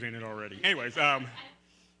 Floaty's in it already. Anyways,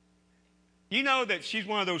 you know that she's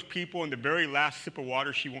one of those people in the very last sip of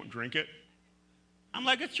water, she won't drink it? I'm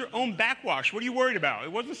like, it's your own backwash. What are you worried about?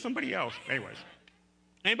 It wasn't somebody else. Anyways.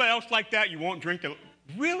 Anybody else like that? You won't drink the...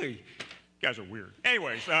 Really? You guys are weird.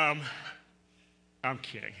 Anyways, I'm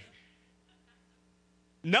kidding.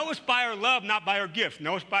 Know us by our love, not by our gifts.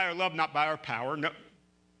 Know us by our love, not by our power. No,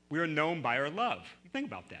 we are known by our love. You think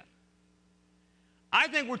about that. I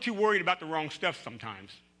think we're too worried about the wrong stuff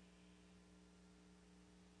sometimes.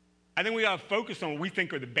 I think we got to focus on what we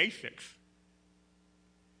think are the basics.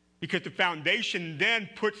 Because the foundation then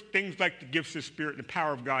puts things like the gifts of the Spirit and the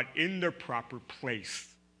power of God in their proper place.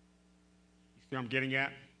 You see what I'm getting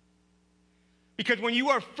at? Because when you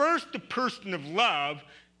are first the person of love,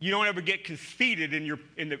 you don't ever get conceited in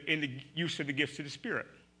the use of the gifts of the Spirit.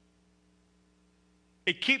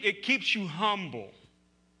 It keeps you humble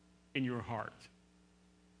in your heart.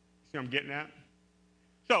 See what I'm getting at?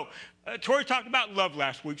 So, Tori talked about love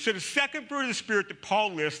last week. So the second fruit of the Spirit that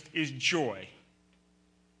Paul lists is joy.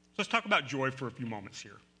 So let's talk about joy for a few moments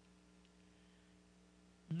here.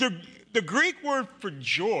 The Greek word for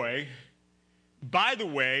joy, by the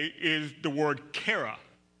way, is the word chara,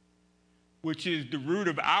 which is the root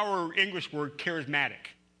of our English word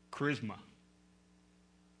charismatic, charisma.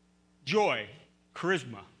 Joy,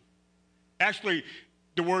 charisma. Actually,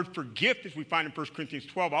 the word for gift, as we find in 1 Corinthians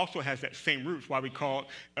 12, also has that same root. It's why we call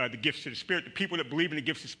it the gifts of the Spirit. The people that believe in the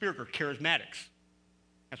gifts of the Spirit are charismatics.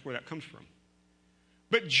 That's where that comes from.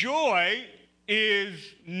 But joy is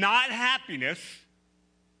not happiness.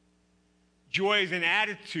 Joy is an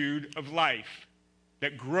attitude of life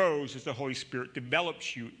that grows as the Holy Spirit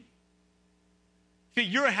develops you. See,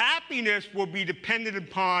 your happiness will be dependent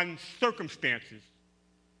upon circumstances.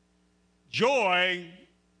 Joy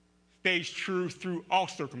stays true through all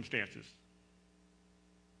circumstances.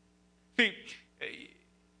 See,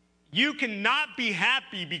 you cannot be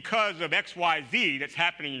happy because of X, Y, Z that's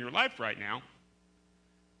happening in your life right now,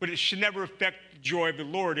 but it should never affect the joy of the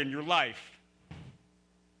Lord in your life.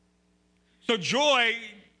 So joy,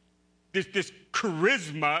 this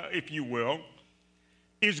charisma, if you will,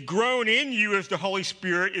 is grown in you as the Holy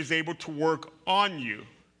Spirit is able to work on you.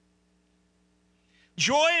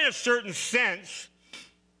 Joy, in a certain sense,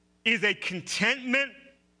 is a contentment.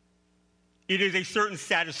 It is a certain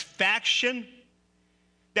satisfaction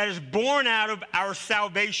that is born out of our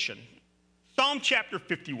salvation. Psalm chapter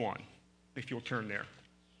 51, if you'll turn there.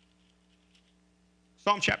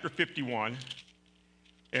 Psalm chapter 51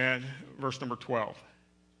 and verse number 12.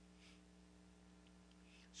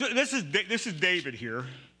 So this is David here.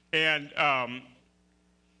 And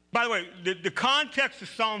by the way, the context of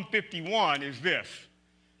Psalm 51 is this.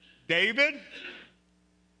 David,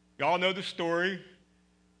 y'all know the story,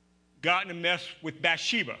 got in a mess with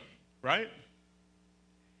Bathsheba, right?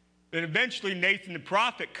 Then eventually Nathan the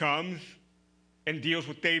prophet comes and deals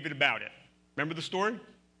with David about it. Remember the story?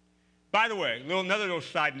 By the way, another little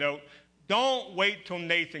side note, don't wait till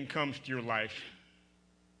Nathan comes to your life.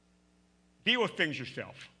 Deal with things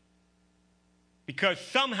yourself. Because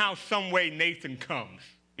somehow, some way, Nathan comes,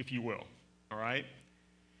 if you will, all right?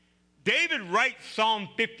 David writes Psalm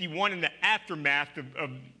 51 in the aftermath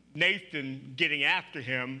of Nathan getting after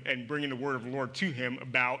him and bringing the word of the Lord to him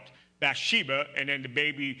about Bathsheba, and then the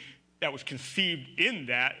baby that was conceived in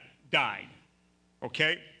that died,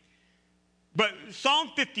 okay? But Psalm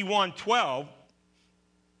 51:12,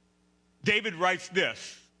 David writes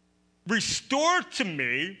this, "Restore to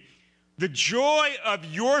me the joy of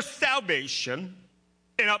your salvation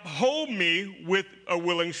and uphold me with a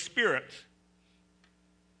willing spirit."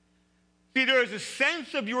 See, there is a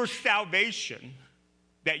sense of your salvation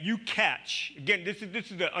that you catch. Again, this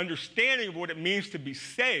is the understanding of what it means to be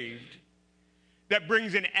saved that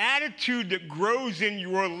brings an attitude that grows in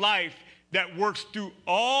your life that works through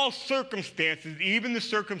all circumstances, even the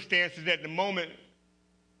circumstances that at the moment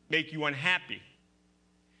make you unhappy.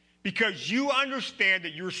 Because you understand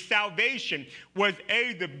that your salvation was,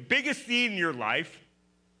 the biggest need in your life,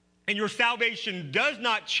 and your salvation does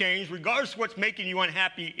not change regardless of what's making you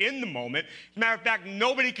unhappy in the moment. As a matter of fact,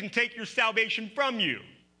 nobody can take your salvation from you.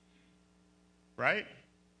 Right?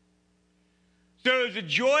 So there's a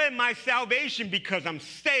joy in my salvation because I'm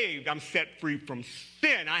saved. I'm set free from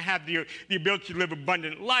sin. I have the ability to live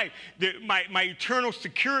abundant life. My eternal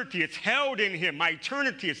security, it's held in him. My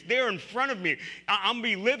eternity, it's there in front of me. I'm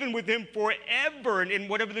going to be living with him forever and in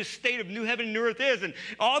whatever this state of new heaven and new earth is. And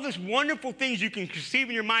all these wonderful things you can conceive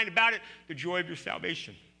in your mind about it, the joy of your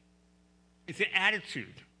salvation. It's an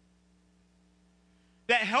attitude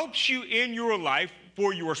that helps you in your life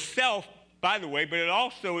for yourself, by the way, but it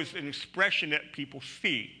also is an expression that people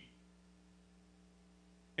see.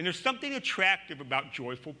 And there's something attractive about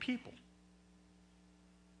joyful people.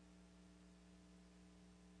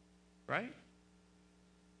 Right?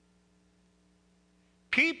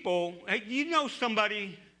 People, you know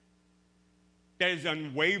somebody that is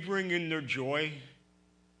unwavering in their joy,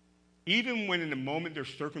 even when in the moment their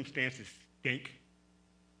circumstances stink,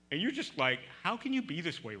 and you're just like, how can you be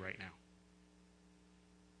this way right now?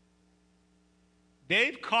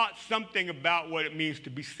 They've caught something about what it means to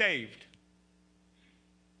be saved.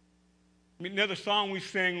 I mean, another song we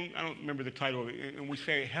sing, I don't remember the title of it, and we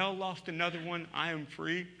say, hell lost another one, I am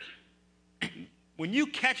free. When you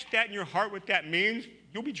catch that in your heart, what that means,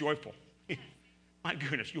 you'll be joyful. My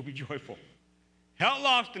goodness, you'll be joyful. Hell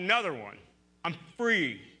lost another one, I'm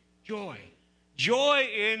free. Joy. Joy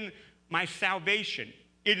in my salvation.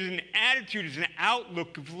 It is an attitude, it's an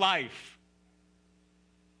outlook of life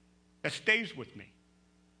that stays with me.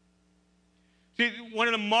 See, one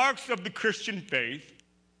of the marks of the Christian faith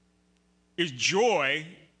is joy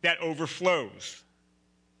that overflows.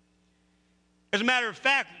 As a matter of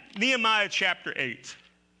fact, Nehemiah chapter 8,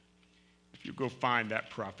 if you go find that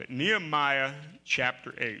prophet, Nehemiah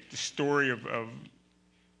chapter 8, the story of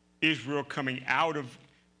Israel coming out of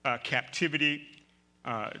captivity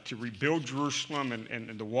to rebuild Jerusalem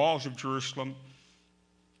and the walls of Jerusalem.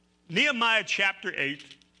 Nehemiah chapter 8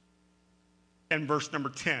 and verse number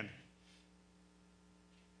 10.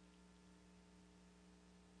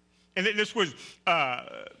 And this was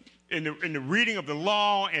in the reading of the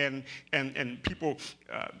law and people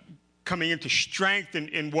coming into strength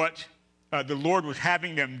in what the Lord was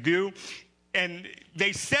having them do. And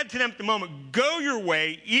they said to them at the moment, go your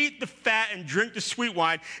way, eat the fat and drink the sweet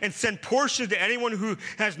wine, and send portions to anyone who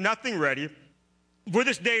has nothing ready. For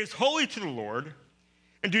this day is holy to the Lord.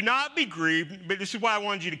 And do not be grieved, but this is why I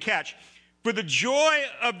wanted you to catch. For the joy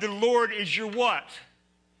of the Lord is your what?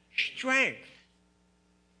 Strength.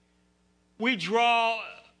 We draw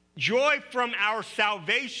joy from our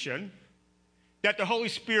salvation, that the Holy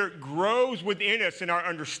Spirit grows within us in our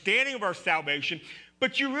understanding of our salvation.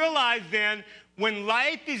 But you realize then, when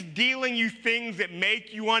life is dealing you things that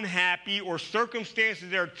make you unhappy or circumstances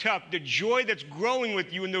that are tough, the joy that's growing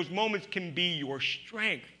with you in those moments can be your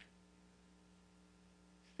strength.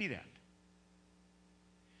 See that?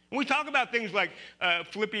 When we talk about things like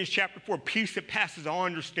Philippians chapter 4, peace that passes all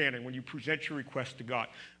understanding when you present your request to God.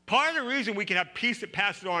 Part of the reason we can have peace that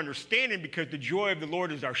passes all understanding because the joy of the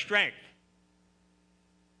Lord is our strength.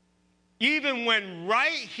 Even when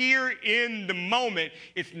right here in the moment,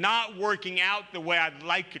 it's not working out the way I'd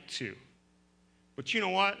like it to. But you know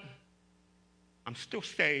what? I'm still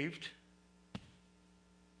saved.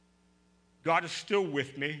 God is still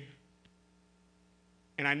with me.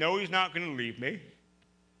 And I know he's not going to leave me.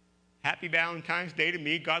 Happy Valentine's Day to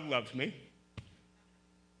me. God loves me.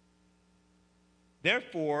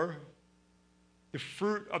 Therefore, the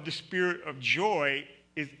fruit of the Spirit of joy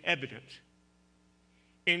is evident.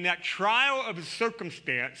 In that trial of a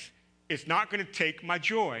circumstance, it's not going to take my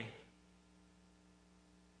joy.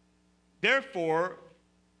 Therefore,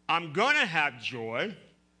 I'm going to have joy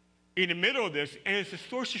in the middle of this, and it's a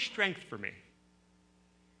source of strength for me.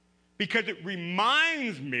 Because it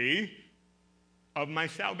reminds me of my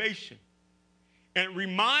salvation. And it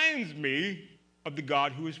reminds me of the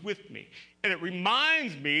God who is with me. And it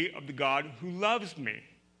reminds me of the God who loves me.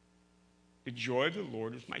 The joy of the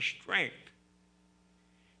Lord is my strength.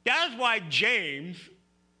 That is why James,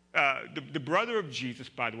 the brother of Jesus,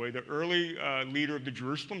 by the way, the early leader of the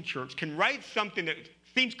Jerusalem church, can write something that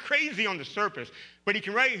seems crazy on the surface, but he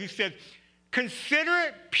can write, he says, consider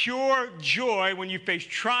it pure joy when you face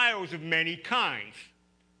trials of many kinds.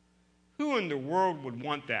 Who in the world would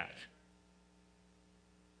want that?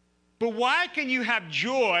 But why can you have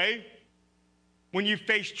joy when you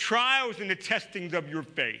face trials and the testings of your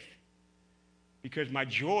faith? because my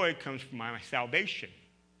joy comes from my salvation,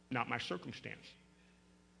 not my circumstance.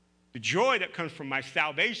 The joy that comes from my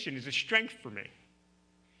salvation is a strength for me.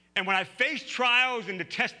 And when I face trials and the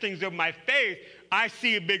testings of my faith, I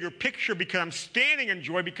see a bigger picture because I'm standing in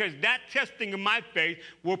joy, because that testing of my faith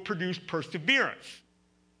will produce perseverance.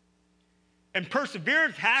 And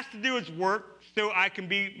perseverance has to do its work so I can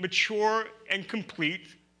be mature and complete,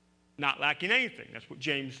 not lacking anything. That's what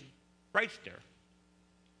James writes there.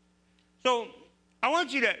 So I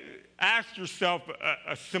want you to ask yourself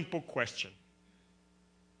a simple question.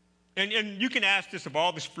 And you can ask this of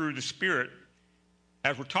all this fruit of the Spirit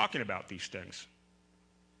as we're talking about these things.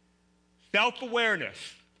 Self-awareness.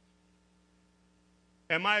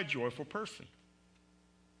 Am I a joyful person?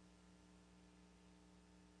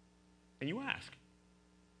 And you ask.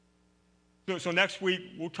 So next week,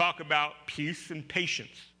 we'll talk about peace and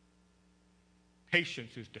patience.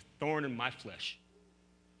 Patience is the thorn in my flesh.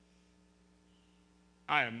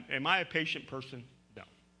 Am I a patient person? No.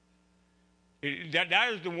 That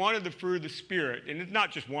is the one of the fruit of the Spirit, and it's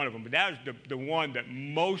not just one of them, but that is the one that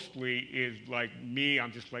mostly is like me.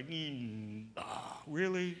 I'm just like,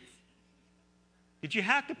 really? Did you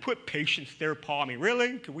have to put patience there, Paul? I mean,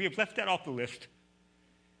 really? Could we have left that off the list?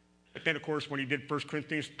 But then, of course, when he did 1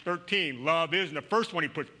 Corinthians 13, love is, and the first one he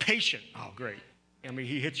puts patient. Oh, great. I mean,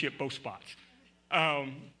 he hits you at both spots.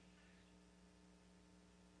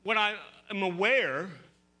 When I am aware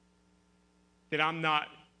that I'm not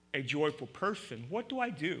a joyful person, what do I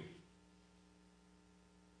do?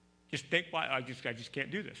 Just think, why I just can't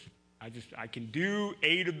do this. I can do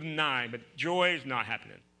 8 of the 9, but joy is not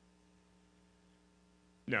happening.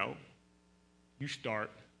 No, you start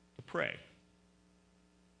to pray.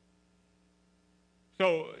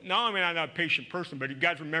 So not only am I not a patient person, but you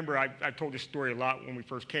guys remember I told this story a lot when we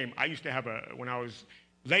first came. I used to have when I was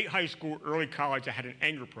late high school, early college, I had an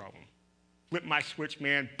anger problem. Flip my switch,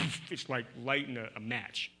 man, poof, it's like lighting a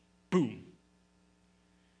match. Boom.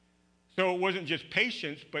 So it wasn't just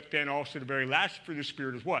patience, but then also the very last fruit of the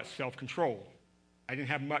Spirit is what? Self-control. I didn't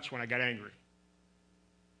have much when I got angry.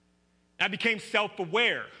 I became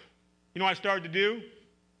self-aware. You know what I started to do?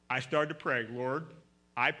 I started to pray, Lord,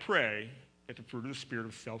 I pray that the fruit of the Spirit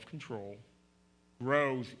of self-control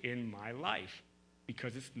grows in my life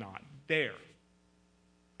because it's not there.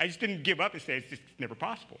 I just didn't give up and say it's just never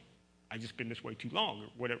possible. I've just been this way too long,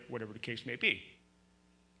 or whatever the case may be.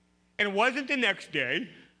 And it wasn't the next day,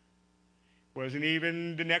 wasn't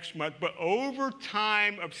even the next month, but over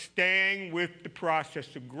time of staying with the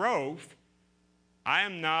process of growth, I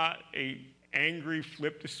am not an angry,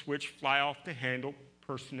 flip the switch, fly off the handle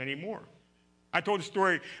person anymore. I told the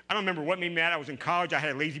story, I don't remember what made me mad. I was in college, I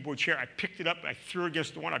had a lazy boy chair. I picked it up, I threw it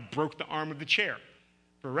against the wall, I broke the arm of the chair.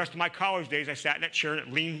 For the rest of my college days, I sat in that chair and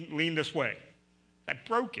it leaned this way. I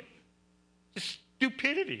broke it. Just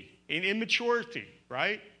stupidity and immaturity,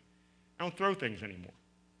 right? I don't throw things anymore.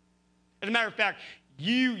 As a matter of fact,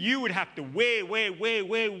 you would have to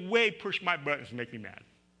way push my buttons to make me mad.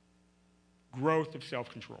 Growth of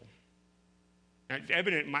self-control. And it's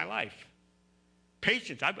evident in my life.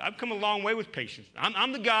 Patience. I've come a long way with patience.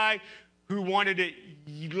 I'm the guy who wanted it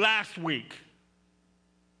last week.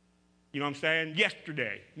 You know what I'm saying?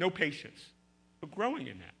 Yesterday. No patience. But growing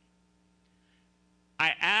in that.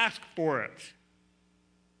 I ask for it.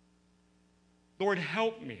 Lord,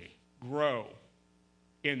 help me grow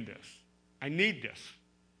in this. I need this.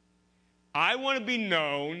 I want to be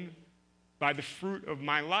known by the fruit of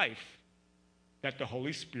my life that the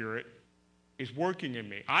Holy Spirit is working in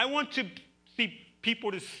me. I want to see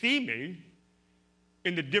people to see me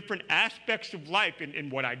in the different aspects of life, in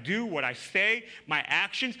what I do, what I say, my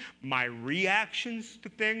actions, my reactions to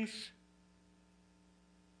things.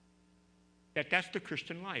 That's the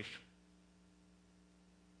Christian life.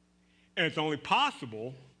 And it's only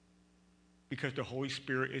possible because the Holy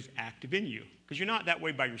Spirit is active in you. Because you're not that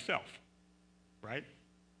way by yourself, right?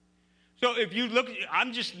 So if you look,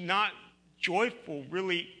 I'm just not joyful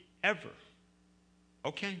really ever.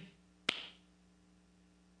 Okay.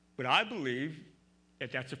 But I believe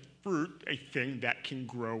that that's a fruit, a thing that can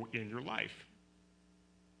grow in your life.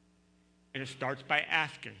 And it starts by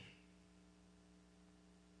asking.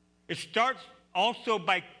 It starts also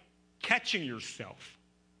by catching yourself.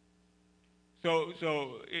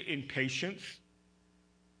 So in patience,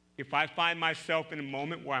 if I find myself in a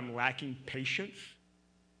moment where I'm lacking patience,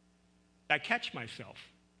 I catch myself.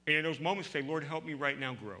 And in those moments say, Lord, help me right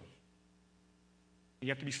now grow. You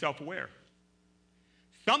have to be self-aware.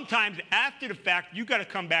 Sometimes after the fact, you got to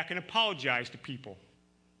come back and apologize to people.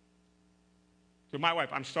 So my wife,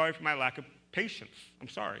 I'm sorry for my lack of patience. I'm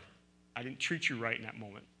sorry. I didn't treat you right in that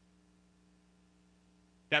moment.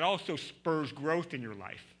 that also spurs growth in your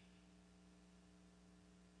life.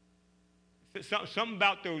 Something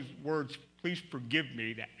about those words, please forgive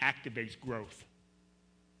me, that activates growth.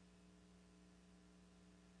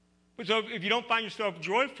 But so if you don't find yourself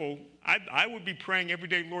joyful, I would be praying every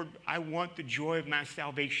day, Lord, I want the joy of my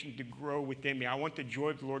salvation to grow within me. I want the joy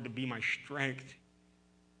of the Lord to be my strength.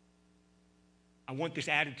 I want this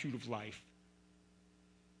attitude of life.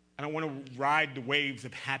 I don't want to ride the waves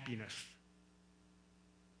of happiness,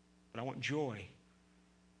 but I want joy.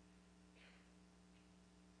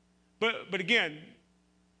 But again,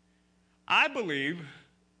 I believe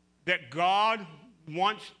that God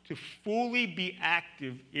wants to fully be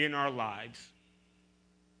active in our lives.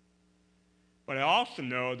 But I also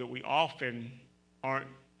know that we often aren't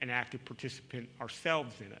an active participant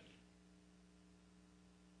ourselves in it.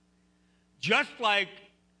 Just like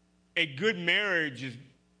a good marriage is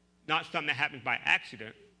not something that happens by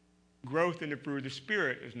accident, growth in the fruit of the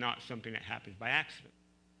Spirit is not something that happens by accident.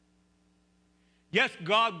 Yes,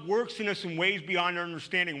 God works in us in ways beyond our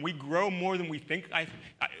understanding. We grow more than we think.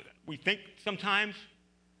 We think sometimes,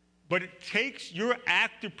 but it takes your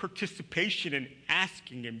active participation in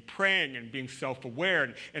asking and praying and being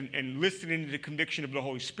self-aware and listening to the conviction of the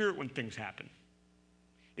Holy Spirit when things happen.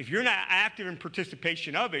 If you're not active in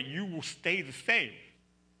participation of it, you will stay the same.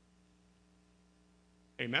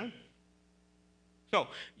 Amen? So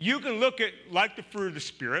you can look at like the fruit of the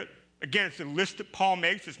Spirit. Again, it's a list that Paul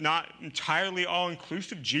makes. It's not entirely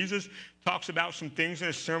all-inclusive. Jesus talks about some things in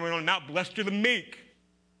his Sermon on the Mount. Blessed are the meek.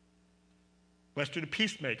 Blessed are the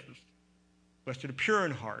peacemakers. Blessed are the pure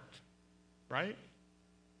in heart. Right?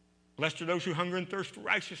 Blessed are those who hunger and thirst for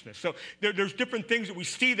righteousness. So there's different things that we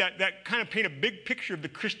see that kind of paint a big picture of the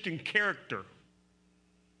Christian character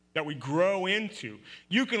that we grow into.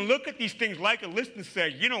 You can look at these things like a list and say,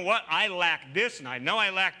 you know what? I lack this, and I know I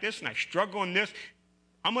lack this, and I struggle in this.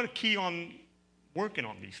 I'm going to key on working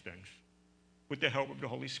on these things with the help of the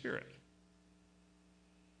Holy Spirit.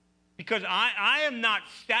 Because I am not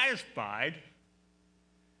satisfied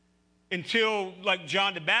until, like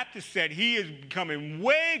John the Baptist said, he is becoming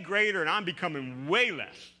way greater and I'm becoming way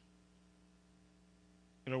less.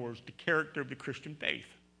 In other words, the character of the Christian faith.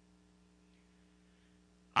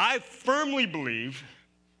 I firmly believe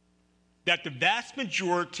that the vast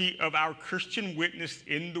majority of our Christian witness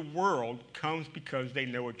in the world comes because they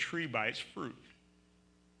know a tree by its fruit.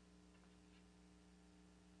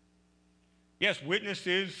 Yes, witness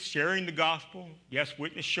is sharing the gospel. Yes,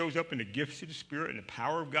 witness shows up in the gifts of the Spirit and the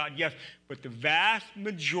power of God. Yes, but the vast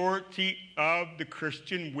majority of the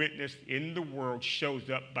Christian witness in the world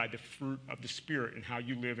shows up by the fruit of the Spirit and how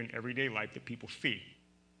you live in everyday life that people see.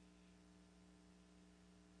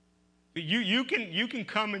 You can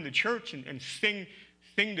come into church and sing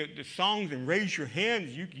the songs and raise your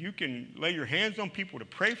hands. You can lay your hands on people to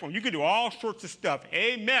pray for them. You can do all sorts of stuff.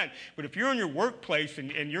 Amen. But if you're in your workplace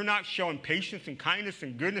and you're not showing patience and kindness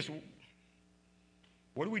and goodness,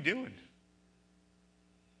 what are we doing?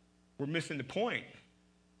 We're missing the point.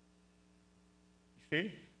 You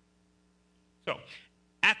see? So,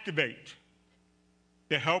 activate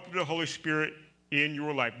the help of the Holy Spirit in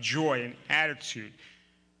your life. Joy and attitude.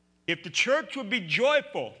 If the church would be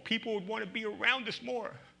joyful, people would want to be around us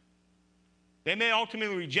more. They may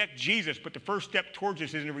ultimately reject Jesus, but the first step towards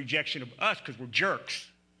this isn't a rejection of us because we're jerks.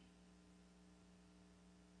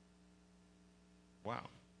 Wow.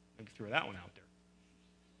 Let me throw that one out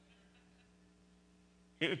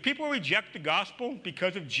there. If people reject the gospel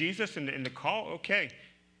because of Jesus and the call, okay.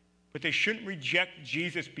 But they shouldn't reject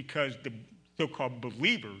Jesus because the so-called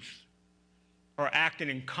believers are acting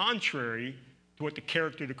in contrary to what the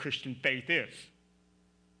character of the Christian faith is.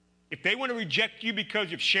 If they want to reject you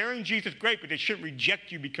because of sharing Jesus, great, but they shouldn't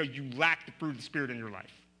reject you because you lack the fruit of the Spirit in your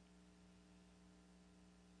life.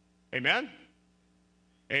 Amen?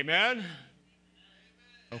 Amen?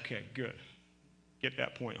 Okay, good. Get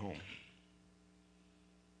that point home.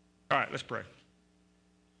 All right, let's pray.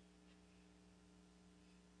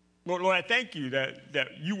 Lord, I thank you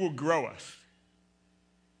that you will grow us.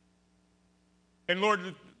 And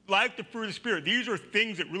Lord, like the fruit of the Spirit, these are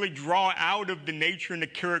things that really draw out of the nature and the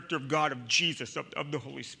character of God, of Jesus, of the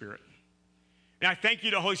Holy Spirit. And I thank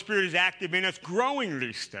you the Holy Spirit is active in us growing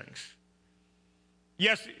these things.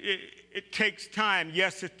 Yes, it takes time.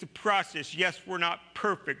 Yes, it's a process. Yes, we're not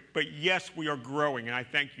perfect, but yes, we are growing, and I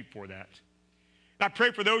thank you for that. And I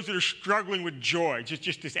pray for those that are struggling with joy,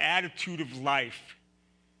 just this attitude of life,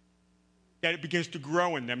 that it begins to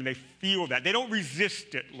grow in them, and they feel that. They don't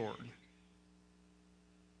resist it, Lord.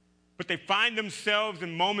 But they find themselves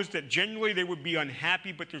in moments that genuinely they would be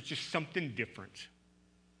unhappy, but there's just something different.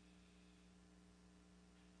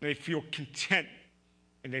 They feel content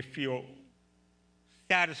and they feel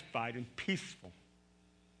satisfied and peaceful.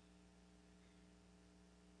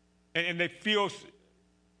 And they feel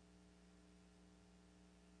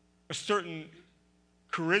a certain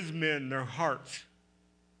charisma in their hearts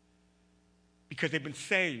because they've been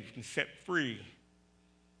saved and set free,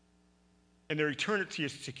 and their eternity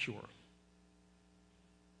is secure.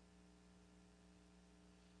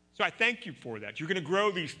 So I thank you for that. You're going to grow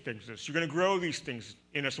these things in us. You're going to grow these things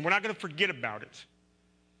in us, and we're not going to forget about it.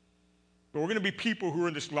 But we're going to be people who are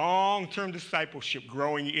in this long-term discipleship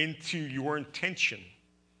growing into your intention.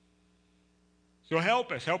 So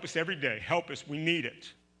help us every day. Help us. We need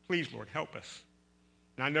it. Please, Lord, help us.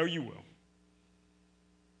 And I know you will.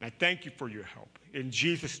 And I thank you for your help. In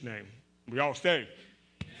Jesus' name, we all say,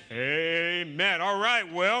 amen. All right,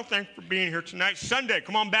 well, thanks for being here tonight. Sunday,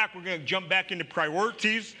 come on back. We're going to jump back into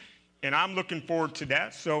priorities, and I'm looking forward to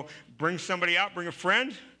that. So bring somebody out, bring a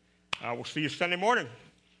friend. We'll see you Sunday morning.